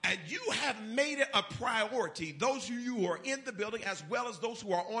 and you have made it a priority, those of you who are in the building as well as those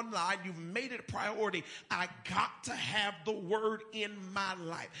who are online, you've made it a priority. I got to have the word in my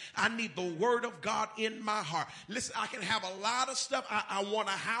life. I need the word of God in my heart. Listen, I can have a lot of stuff. I want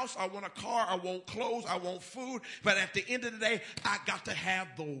a house. I want a car. I want clothes. I want food. But at the end of the day, I got to have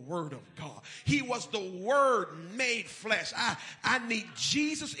the word of God. He was the word made flesh. I need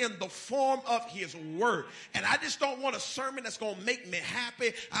Jesus in the form of his word. And I just don't want a sermon that's going to make me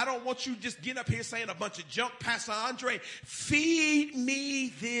happy. I don't want you just getting up here saying a bunch of junk. Pastor Andre, feed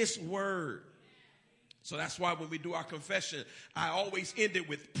me this word. So that's why when we do our confession, I always end it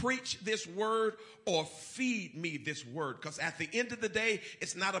with preach this word or feed me this word. Because at the end of the day,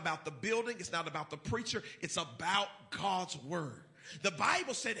 it's not about the building. It's not about the preacher. It's about God's word. The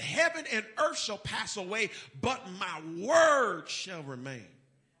Bible said heaven and earth shall pass away, but my word shall remain.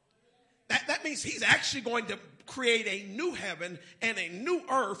 That means he's actually going to create a new heaven and a new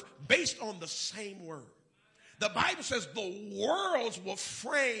earth based on the same word. The Bible says the worlds were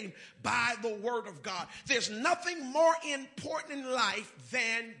framed by the word of God. There's nothing more important in life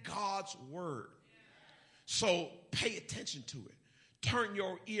than God's word. So pay attention to it. Turn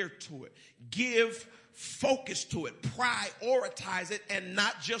your ear to it. Give focus to it. Prioritize it, and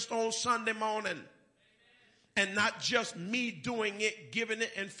not just on Sunday morning. And not just me doing it, giving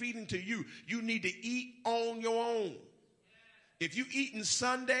it, and feeding to you. You need to eat on your own. If you eating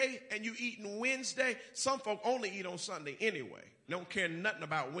Sunday and you eating Wednesday, some folk only eat on Sunday anyway. They don't care nothing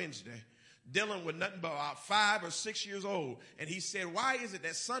about Wednesday. Dealing with nothing but about 5 or 6 years old. And he said, why is it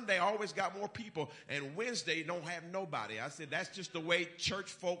that Sunday always got more people and Wednesday don't have nobody? I said, that's just the way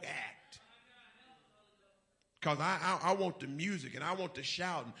church folk act. Because I want the music and I want the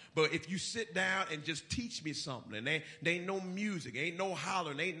shouting. But if you sit down and just teach me something, and there ain't no music, ain't no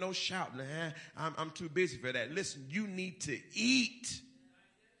hollering, ain't no shouting, I'm too busy for that. Listen, you need to eat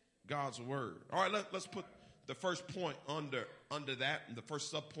God's word. All right, let's put the first point under that, and the first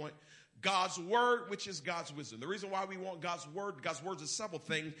sub point. God's word, which is God's wisdom. The reason why we want God's word is several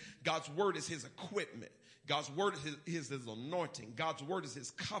things. God's word is his equipment. God's word is his anointing. God's word is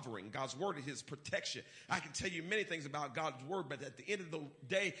his covering. God's word is his protection. I can tell you many things about God's word, but at the end of the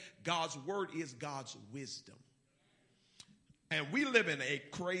day, God's word is God's wisdom. And we live in a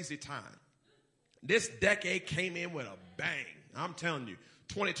crazy time. This decade came in with a bang. I'm telling you,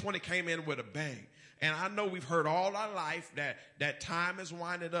 2020 came in with a bang. And I know we've heard all our life that time is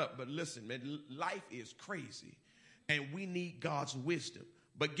winding up. But listen, man, life is crazy. And we need God's wisdom.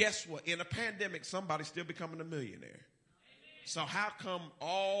 But guess what? In a pandemic, somebody's still becoming a millionaire. So how come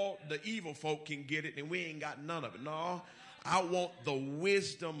all the evil folk can get it and we ain't got none of it? No, I want the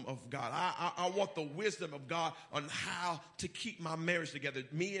wisdom of God. I want the wisdom of God on how to keep my marriage together.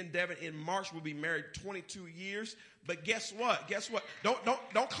 Me and Devin in March will be married 22 years. But guess what?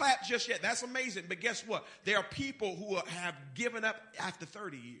 Don't clap just yet. That's amazing. But guess what? There are people who have given up after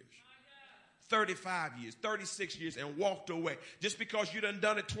 30 years. 35 years, 36 years, and walked away. Just because you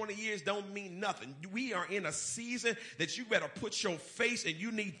done it 20 years don't mean nothing. We are in a season that you better put your face, and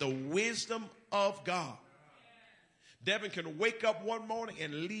you need the wisdom of God. Devin can wake up one morning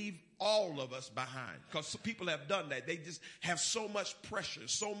and leave all of us behind, because people have done that. They just have so much pressure,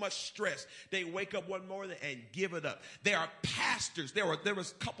 so much stress. They wake up one morning and give it up. There are pastors. There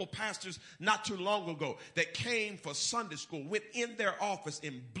was a couple pastors not too long ago that came for Sunday school, went in their office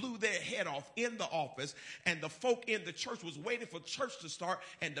and blew their head off in the office. And the folk in the church was waiting for church to start,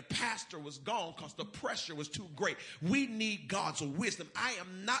 and the pastor was gone because the pressure was too great. We need God's wisdom. I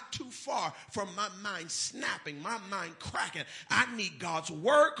am not too far from my mind snapping, my mind cracking. I need God's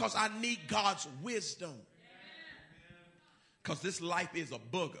word because I need God's wisdom. Because this life is a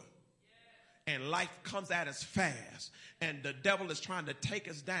booger. And life comes at us fast. And the devil is trying to take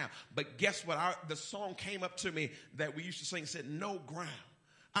us down. But guess what? The song came up to me that we used to sing, said, no ground.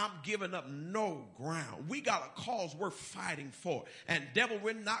 I'm giving up no ground. We got a cause worth fighting for. And devil,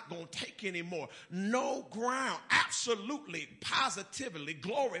 we're not going to take anymore. No ground. Absolutely, positively,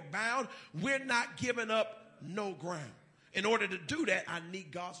 glory bound. We're not giving up no ground. In order to do that, I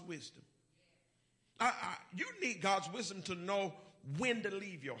need God's wisdom. You need God's wisdom to know when to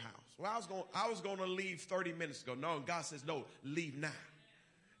leave your house. Well, I was going to leave 30 minutes ago. No, and God says, no, leave now.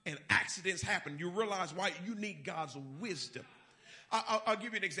 And accidents happen. You realize why you need God's wisdom. I'll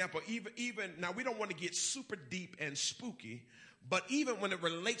give you an example. Even now, we don't want to get super deep and spooky, but even when it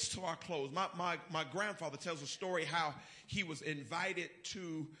relates to our clothes, my grandfather tells a story how he was invited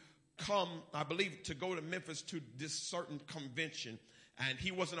to come, I believe, to go to Memphis to this certain convention. And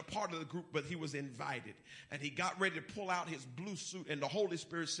he wasn't a part of the group, but he was invited. And he got ready to pull out his blue suit, and the Holy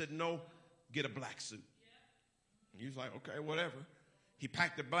Spirit said, no, get a black suit. And he was like, okay, whatever. He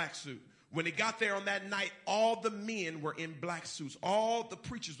packed a black suit. When he got there on that night, all the men were in black suits. All the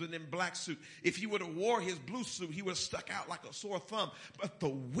preachers were in black suit. If he would have wore his blue suit, he would have stuck out like a sore thumb. But the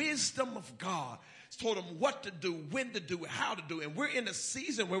wisdom of God told him what to do, when to do it, how to do it. And we're in a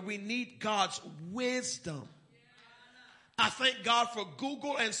season where we need God's wisdom. I thank God for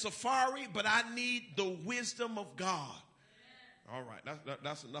Google and Safari, but I need the wisdom of God. All right,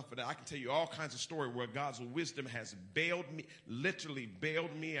 that's enough of that. I can tell you all kinds of stories where God's wisdom has bailed me, literally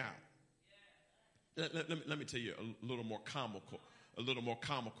bailed me out. Let me tell you a little more comical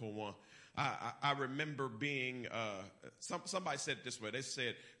one. I remember being, somebody said it this way. They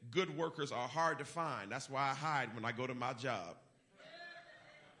said, good workers are hard to find. That's why I hide when I go to my job.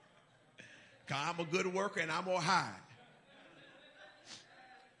 'Cause I'm a good worker and I'm going to hide.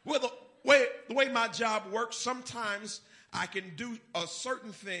 Well, the way my job works, sometimes I can do a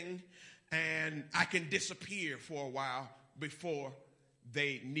certain thing and I can disappear for a while before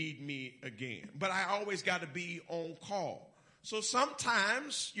they need me again. But I always got to be on call. So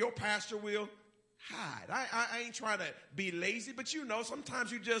sometimes your pastor will hide. I ain't trying to be lazy, but you know,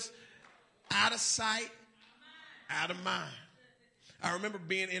 sometimes you just out of sight, out of mind. I remember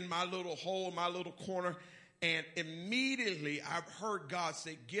being in my little hole, my little corner, and immediately I've heard God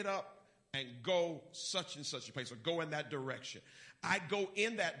say, get up and go such and such a place, or go in that direction. I go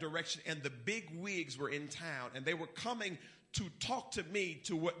in that direction, and the big wigs were in town, and they were coming to talk to me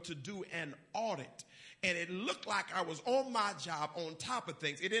to do an audit. And it looked like I was on my job on top of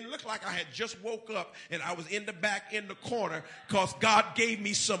things. It didn't look like I had just woke up and I was in the back in the corner, because God gave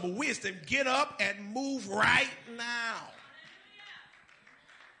me some wisdom. Get up and move right now.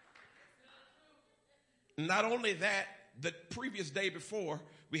 Not only that, the previous day before,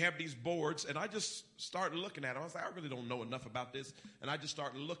 we have these boards, and I just started looking at them. I was like, I really don't know enough about this. And I just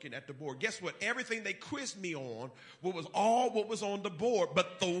started looking at the board. Guess what? Everything they quizzed me on was all what was on the board,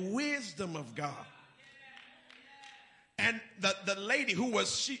 but the wisdom of God. And the lady who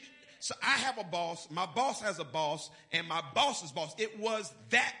was, so I have a boss, my boss has a boss, and my boss's boss, it was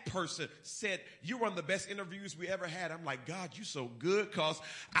that person, said, you're one of the best interviews we ever had. I'm like, God, you so good, because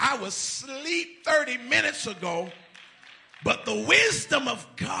I was asleep 30 minutes ago. But the wisdom of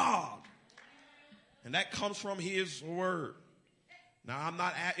God, and that comes from his word. Now, I'm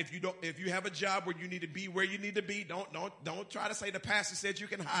not, if you have a job where you need to be where you need to be, don't try to say the pastor said you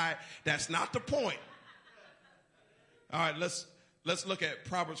can hide. That's not the point. All right, let's look at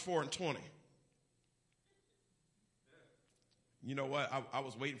Proverbs 4:20. You know what? I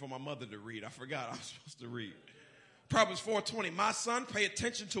was waiting for my mother to read. I forgot I was supposed to read. Proverbs 4:20. My son, pay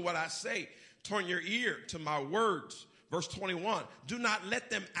attention to what I say. Turn your ear to my words. Verse 21, do not let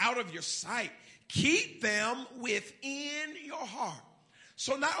them out of your sight. Keep them within your heart.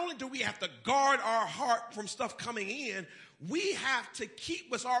 So not only do we have to guard our heart from stuff coming in, we have to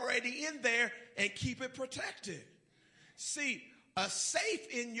keep what's already in there and keep it protected. See, a safe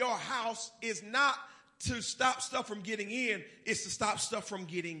in your house is not to stop stuff from getting in, it's to stop stuff from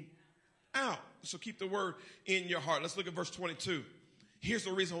getting out. So keep the word in your heart. Let's look at verse 22. Here's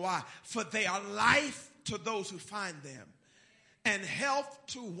the reason why. For they are life to those who find them, and health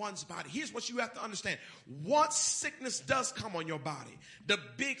to one's body. Here's what you have to understand. Once sickness does come on your body, the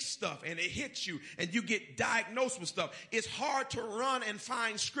big stuff, and it hits you, and you get diagnosed with stuff, it's hard to run and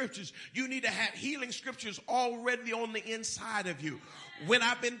find scriptures. You need to have healing scriptures already on the inside of you. When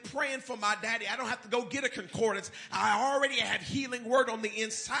I've been praying for my daddy, I don't have to go get a concordance. I already have healing word on the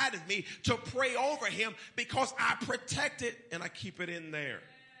inside of me to pray over him, because I protect it and I keep it in there.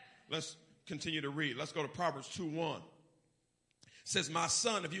 Let's continue to read. Let's go to Proverbs 2:1. It says, my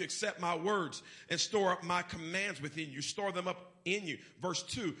son, if you accept my words and store up my commands within you, store them up in you. Verse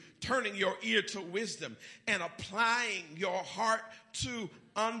 2, turning your ear to wisdom and applying your heart to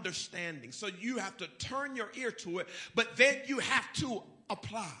understanding. So you have to turn your ear to it, but then you have to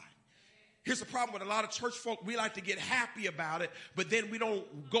apply. Here's the problem with a lot of church folk. We like to get happy about it, but then we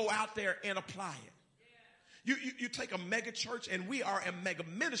don't go out there and apply it. You take a mega church, and we are a mega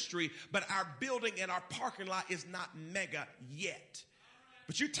ministry, but our building and our parking lot is not mega yet.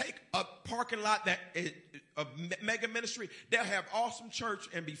 But you take a parking lot that is a mega ministry, they'll have awesome church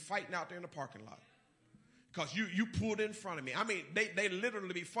and be fighting out there in the parking lot. Because you pulled in front of me. I mean, they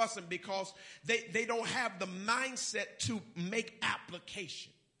literally be fussing because they don't have the mindset to make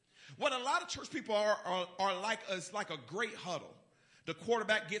application. What a lot of church people are like is like a great huddle. The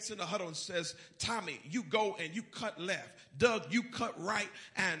quarterback gets in the huddle and says, Tommy, you go and you cut left. Doug, you cut right.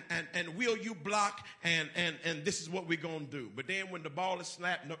 And Will, you block. And this is what we're going to do. But then when the ball is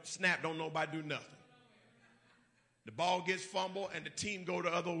snapped, don't nobody do nothing. The ball gets fumbled and the team go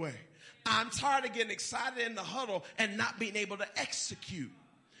the other way. I'm tired of getting excited in the huddle and not being able to execute.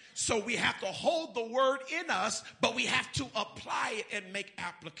 So we have to hold the word in us, but we have to apply it and make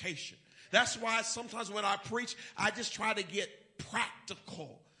application. That's why sometimes when I preach, I just try to get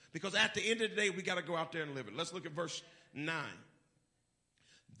practical. Because at the end of the day, we got to go out there and live it. Let's look at verse 9.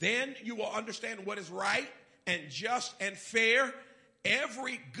 Then you will understand what is right and just and fair,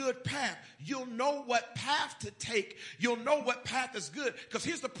 every good path. You'll know what path to take. You'll know what path is good. Because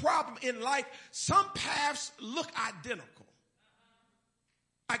here's the problem in life. Some paths look identical.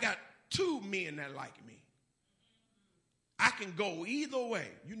 I got two men that like me. I can go either way.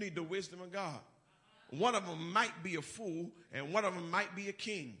 You need the wisdom of God. One of them might be a fool and one of them might be a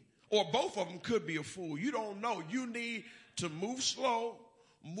king. Or both of them could be a fool. You don't know. You need to move slow,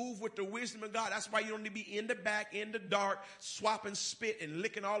 move with the wisdom of God. That's why you don't need to be in the back, in the dark, swapping spit and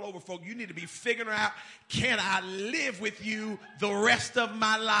licking all over folk. You need to be figuring out, can I live with you the rest of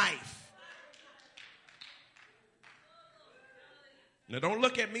my life? Now, don't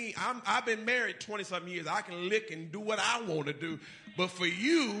look at me. I've been married 20-something years. I can lick and do what I want to do. But for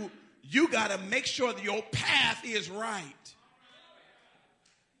you, you got to make sure that your path is right.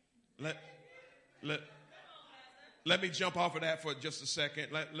 Let me jump off of that for just a second.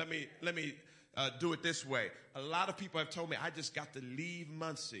 Let me do it this way. A lot of people have told me I just got to leave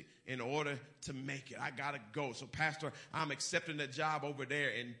Muncie in order to make it. I got to go. So, Pastor, I'm accepting a job over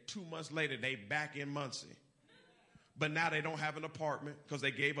there, and 2 months later, they back in Muncie. But now they don't have an apartment because they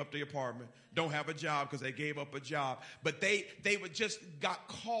gave up the apartment. Don't have a job because they gave up a job. But they would just got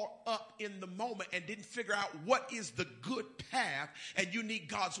caught up in the moment and didn't figure out what is the good path. And you need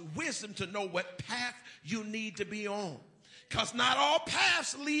God's wisdom to know what path you need to be on. Because not all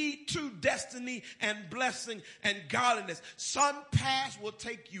paths lead to destiny and blessing and godliness. Some paths will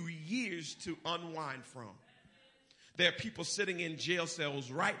take you years to unwind from. There are people sitting in jail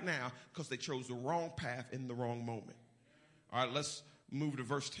cells right now because they chose the wrong path in the wrong moment. All right, let's move to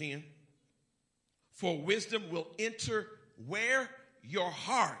verse 10. For wisdom will enter where? Your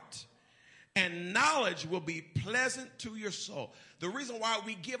heart. And knowledge will be pleasant to your soul. The reason why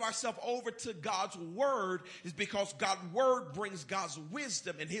we give ourselves over to God's word is because God's word brings God's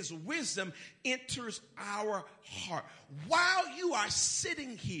wisdom, and his wisdom enters our heart. While you are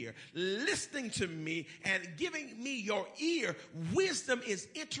sitting here listening to me and giving me your ear, wisdom is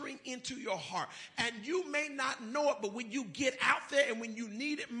entering into your heart. And you may not know it, but when you get out there and when you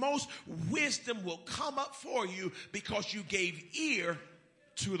need it most, wisdom will come up for you because you gave ear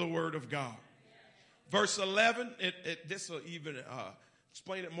to the word of God. Verse 11, this will even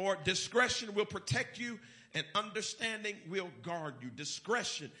explain it more. Discretion will protect you and understanding will guard you.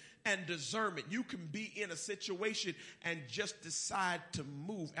 Discretion and discernment. You can be in a situation and just decide to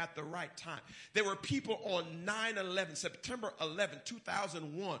move at the right time. There were people on 9/11, September 11,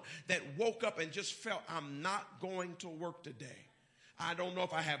 2001, that woke up and just felt, I'm not going to work today. I don't know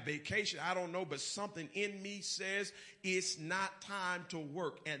if I have vacation. I don't know, but something in me says it's not time to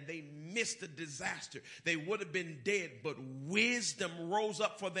work. And they missed the disaster. They would have been dead, but wisdom rose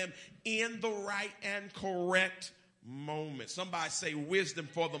up for them in the right and correct moment. Somebody say wisdom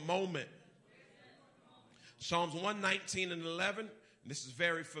for the moment. Psalms 119 and 11. This is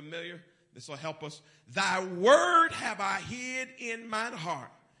very familiar. This will help us. Thy word have I hid in mine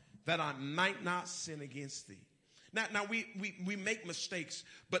heart, that I might not sin against thee. Now we make mistakes,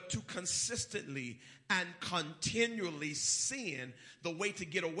 but to consistently and continually sin, the way to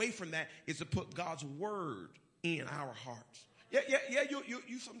get away from that is to put God's word in our hearts. Yeah,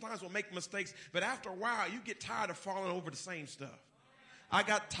 you sometimes will make mistakes, but after a while, you get tired of falling over the same stuff. I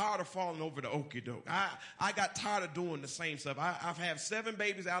got tired of falling over the okie doke. I got tired of doing the same stuff. I've had 7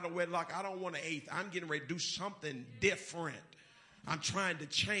 babies out of wedlock. I don't want an 8th. I'm getting ready to do something different. I'm trying to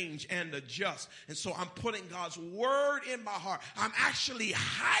change and adjust. And so I'm putting God's word in my heart. I'm actually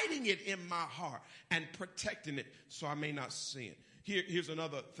hiding it in my heart and protecting it so I may not sin. Here's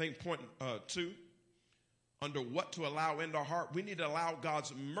another thing, point 2. Under what to allow in our heart, we need to allow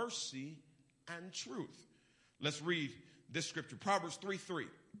God's mercy and truth. Let's read this scripture, Proverbs 3:3.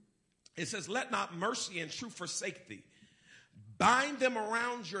 It says, let not mercy and truth forsake thee. Bind them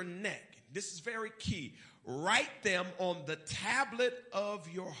around your neck. This is very key. Write them on the tablet of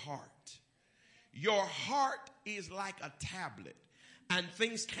your heart. Your heart is like a tablet, and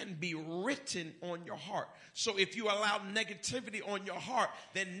things can be written on your heart. So if you allow negativity on your heart,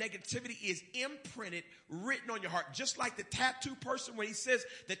 then negativity is imprinted, written on your heart. Just like the tattoo person, when he says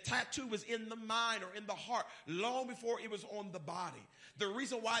the tattoo was in the mind or in the heart long before it was on the body. The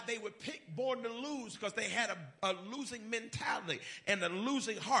reason why they would pick Born to Lose, because they had a losing mentality and a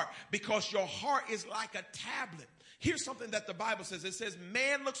losing heart, because your heart is like a tablet. Here's something that the Bible says. It says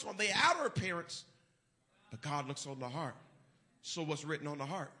man looks on the outer appearance, but God looks on the heart. So what's written on the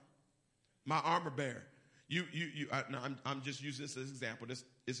heart? My armor bearer. I'm just using this as an example. This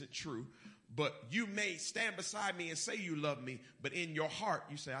isn't true. But you may stand beside me and say you love me, but in your heart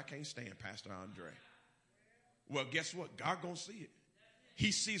you say, I can't stand Pastor Andre. Well, guess what? God gonna see it.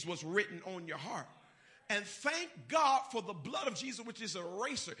 He sees what's written on your heart. And thank God for the blood of Jesus, which is an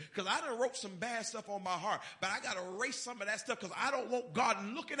eraser. Because I done wrote some bad stuff on my heart. But I got to erase some of that stuff because I don't want God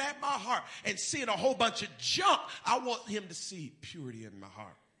looking at my heart and seeing a whole bunch of junk. I want him to see purity in my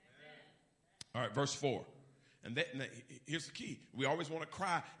heart. All right, verse 4. And here's the key. We always want to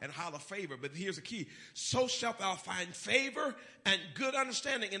cry and holler favor, but here's the key. So shalt thou find favor and good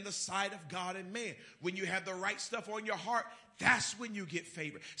understanding in the sight of God and man. When you have the right stuff on your heart, that's when you get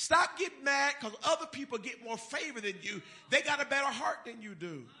favor. Stop getting mad because other people get more favor than you. They got a better heart than you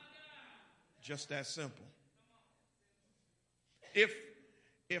do. Just that simple. If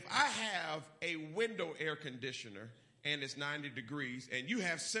I have a window air conditioner and it's 90 degrees, and you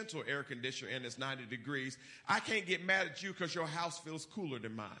have central air conditioner and it's 90 degrees, I can't get mad at you because your house feels cooler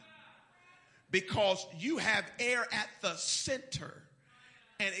than mine. Because you have air at the center,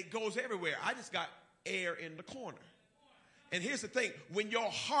 and it goes everywhere. I just got air in the corner. And here's the thing. When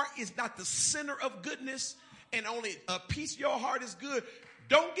your heart is not the center of goodness, and only a piece of your heart is good,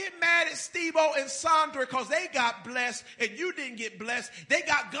 don't get mad at Steve-O and Sandra because they got blessed and you didn't get blessed. They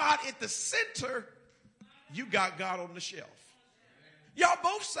got God at the center. You got God on the shelf. Y'all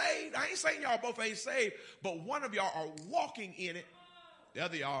both saved. I ain't saying y'all both ain't saved, but one of y'all are walking in it. The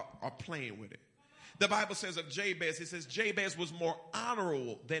other y'all are playing with it. The Bible says of Jabez, it says Jabez was more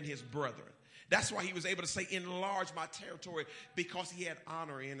honorable than his brethren. That's why he was able to say, enlarge my territory, because he had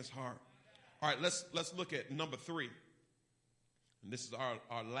honor in his heart. All right, let's look at number 3. And this is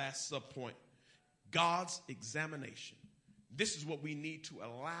our last sub point. God's examination. This is what we need to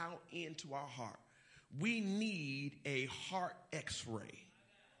allow into our heart. We need a heart x-ray,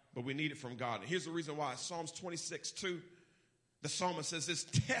 but we need it from God. And here's the reason why. Psalms 26:2, the psalmist says this,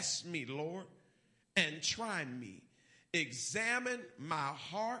 test me, Lord, and try me. Examine my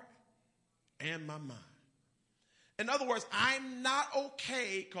heart and my mind. In other words, I'm not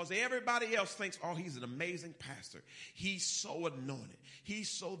okay because everybody else thinks, oh, he's an amazing pastor. He's so anointed. He's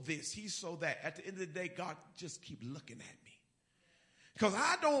so this. He's so that. At the end of the day, God just keep looking at me. Because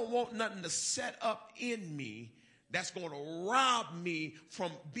I don't want nothing to set up in me that's going to rob me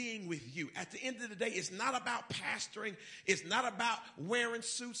from being with you. At the end of the day, it's not about pastoring. It's not about wearing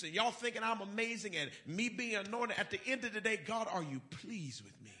suits and y'all thinking I'm amazing and me being anointed. At the end of the day, God, are you pleased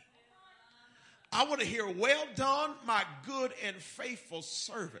with me? I want to hear, well done, my good and faithful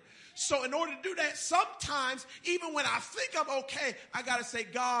servant. So in order to do that, sometimes, even when I think I'm okay, I got to say,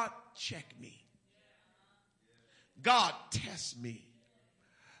 God, check me. God, test me.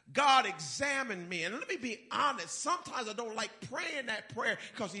 God, examine me. And let me be honest, sometimes I don't like praying that prayer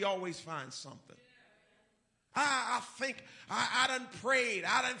because he always finds something. I think I done prayed,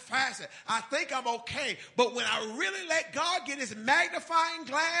 I done fasted. I think I'm okay. But when I really let God get his magnifying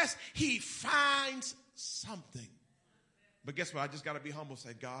glass, he finds something. But guess what? I just got to be humble and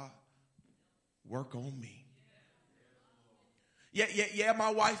say, God, work on me. Yeah,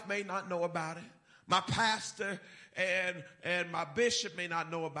 my wife may not know about it. My pastor and my bishop may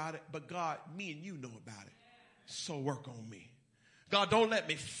not know about it. But God, me and you know about it. So work on me. God, don't let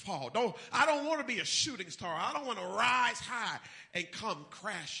me fall. I don't want to be a shooting star. I don't want to rise high and come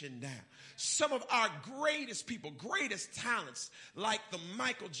crashing down. Some of our greatest people, greatest talents, like the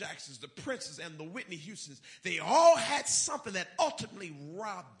Michael Jacksons, the Princes, and the Whitney Houstons, they all had something that ultimately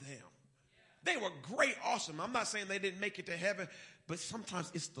robbed them. They were great, awesome. I'm not saying they didn't make it to heaven, but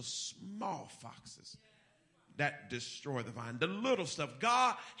sometimes it's the small foxes that destroy the vine. The little stuff.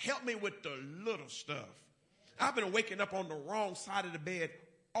 God, help me with the little stuff. I've been waking up on the wrong side of the bed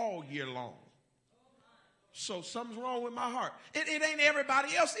all year long. So something's wrong with my heart. It ain't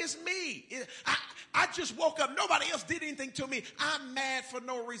everybody else. It's me. I just woke up. Nobody else did anything to me. I'm mad for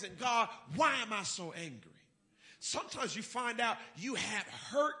no reason. God, why am I so angry? Sometimes you find out you have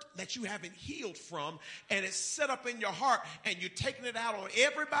hurt that you haven't healed from, and it's set up in your heart, and you're taking it out on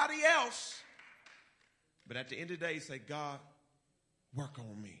everybody else. But at the end of the day, you say, God, work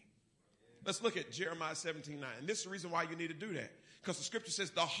on me. Let's look at Jeremiah 17:9. And this is the reason why you need to do that. Because the scripture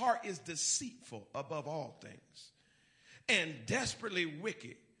says the heart is deceitful above all things and desperately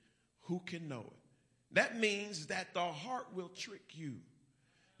wicked. Who can know it? That means that the heart will trick you.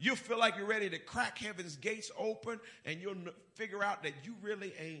 You'll feel like you're ready to crack heaven's gates open, and you'll figure out that you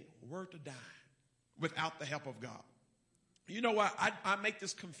really ain't worth a dime without the help of God. You know what? I make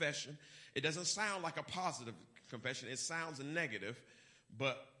this confession. It doesn't sound like a positive confession. It sounds negative,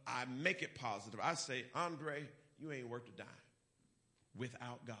 but I make it positive. I say, Andre, you ain't worth a dime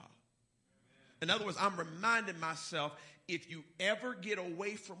without God. In other words, I'm reminding myself, if you ever get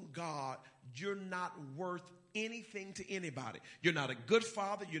away from God, you're not worth anything to anybody. You're not a good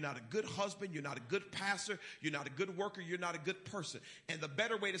father. You're not a good husband. You're not a good pastor. You're not a good worker. You're not a good person. And the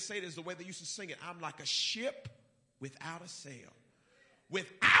better way to say it is the way they used to sing it. I'm like a ship without a sail.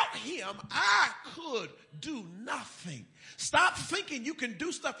 Without him, I could do nothing. Stop thinking you can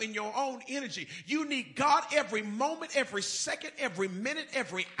do stuff in your own energy. You need God every moment, every second, every minute,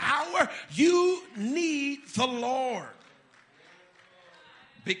 every hour. You need the Lord.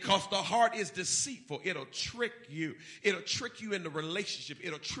 Because the heart is deceitful. It'll trick you. It'll trick you into relationship.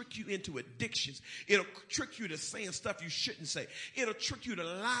 It'll trick you into addictions. It'll trick you to saying stuff you shouldn't say. It'll trick you to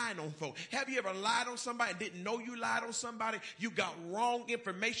lying on folks. Have you ever lied on somebody and didn't know you lied on somebody? You got wrong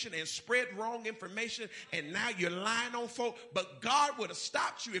information and spread wrong information, and now you're lying on folks. But God would have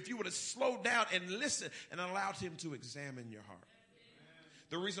stopped you if you would have slowed down and listened and allowed him to examine your heart.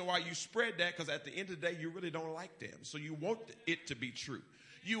 The reason why you spread that, because at the end of the day, you really don't like them. So you want it to be true.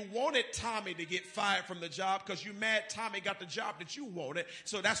 You wanted Tommy to get fired from the job because you mad Tommy got the job that you wanted.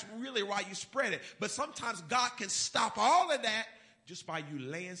 So that's really why you spread it. But sometimes God can stop all of that just by you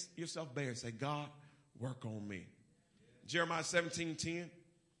laying yourself bare and say, God, work on me. Jeremiah 17:10.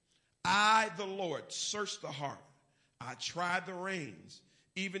 I, the Lord, search the heart. I try the reins,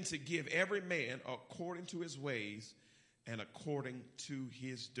 even to give every man according to his ways and according to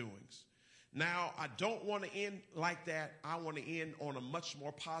his doings. Now, I don't want to end like that. I want to end on a much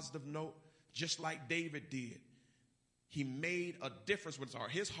more positive note, just like David did. He made a difference with his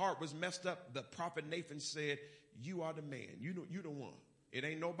heart. His heart was messed up. The prophet Nathan said, you are the man. You the one. It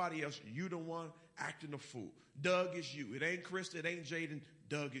ain't nobody else. You the one acting a fool. Doug is you. It ain't Krista. It ain't Jaden.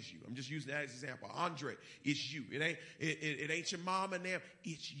 Doug is you. I'm just using that as an example. Andre, it's you. It ain't your mom and them.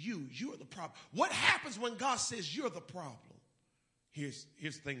 It's you. You're the problem. What happens when God says you're the problem? Here's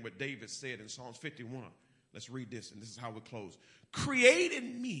the thing what David said in Psalms 51. Let's read this, and this is how we close. Create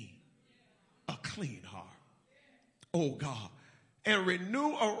in me a clean heart, O God, and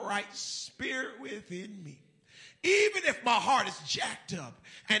renew a right spirit within me. Even if my heart is jacked up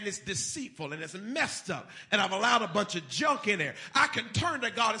and it's deceitful and it's messed up and I've allowed a bunch of junk in there, I can turn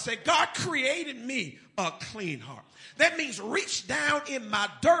to God and say, God created me a clean heart. That means reach down in my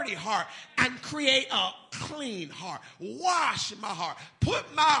dirty heart and create a clean heart. Wash my heart.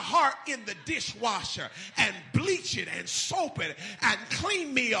 Put my heart in the dishwasher and bleach it and soap it and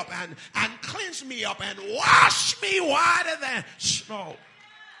clean me up and cleanse me up and wash me whiter than snow.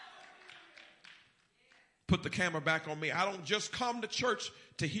 Put the camera back on me. I don't just come to church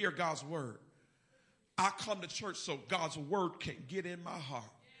to hear God's word. I come to church so God's word can get in my heart.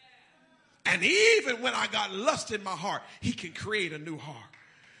 And even when I got lust in my heart, he can create a new heart.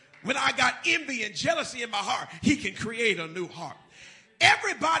 When I got envy and jealousy in my heart, he can create a new heart.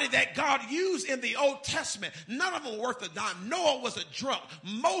 Everybody that God used in the Old Testament, none of them were worth a dime. Noah was a drunk.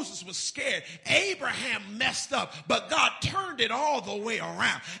 Moses was scared. Abraham messed up, but God turned it all the way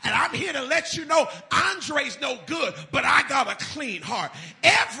around. And I'm here to let you know, Andre's no good, but I got a clean heart.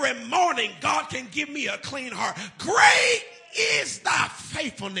 Every morning, God can give me a clean heart. Great is thy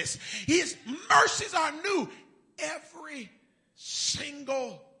faithfulness. His mercies are new every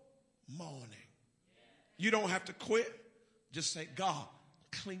single morning. You don't have to quit. Just say, God,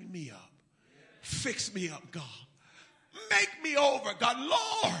 clean me up. Fix me up, God. Make me over, God.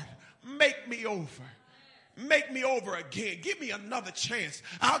 Lord, make me over. Make me over again. Give me another chance.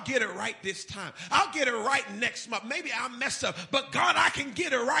 I'll get it right this time. I'll get it right next month. Maybe I messed up, but God, I can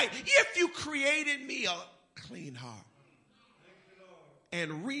get it right if you created me a clean heart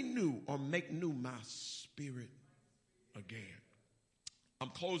and renew or make new my spirit again.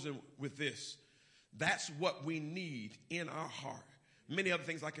 I'm closing with this. That's what we need in our heart. Many other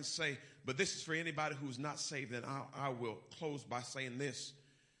things I can say, but this is for anybody who's not saved, and I will close by saying this.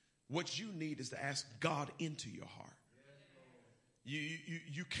 What you need is to ask God into your heart.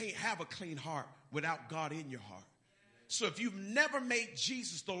 You can't have a clean heart without God in your heart. So if you've never made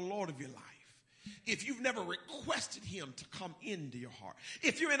Jesus the Lord of your life, if you've never requested him to come into your heart,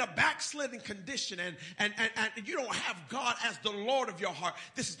 if you're in a backslidden condition and you don't have God as the Lord of your heart,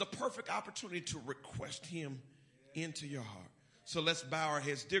 this is the perfect opportunity to request him into your heart. So let's bow our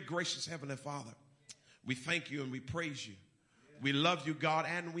heads. Dear gracious Heavenly Father, we thank you and we praise you. We love you, God,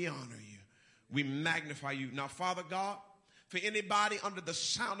 and we honor you. We magnify you. Now, Father God, for anybody under the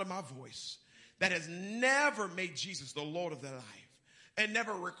sound of my voice that has never made Jesus the Lord of their life, and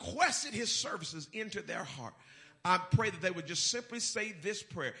never requested his services into their heart, I pray that they would just simply say this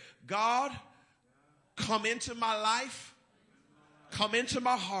prayer. God, come into my life, come into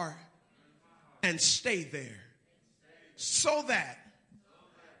my heart, and stay there so that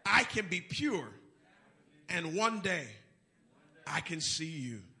I can be pure and one day I can see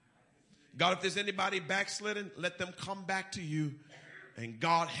you. God, if there's anybody backslidden, let them come back to you. And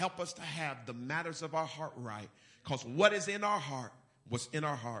God, help us to have the matters of our heart right. Because what is in our heart, what's in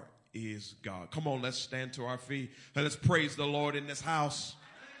our heart is God. Come on, let's stand to our feet and let's praise the Lord in this house.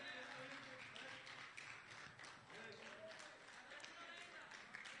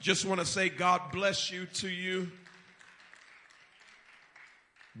 Just want to say God bless you to you.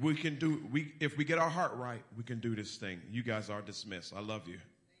 If we get our heart right, we can do this thing. You guys are dismissed. I love you.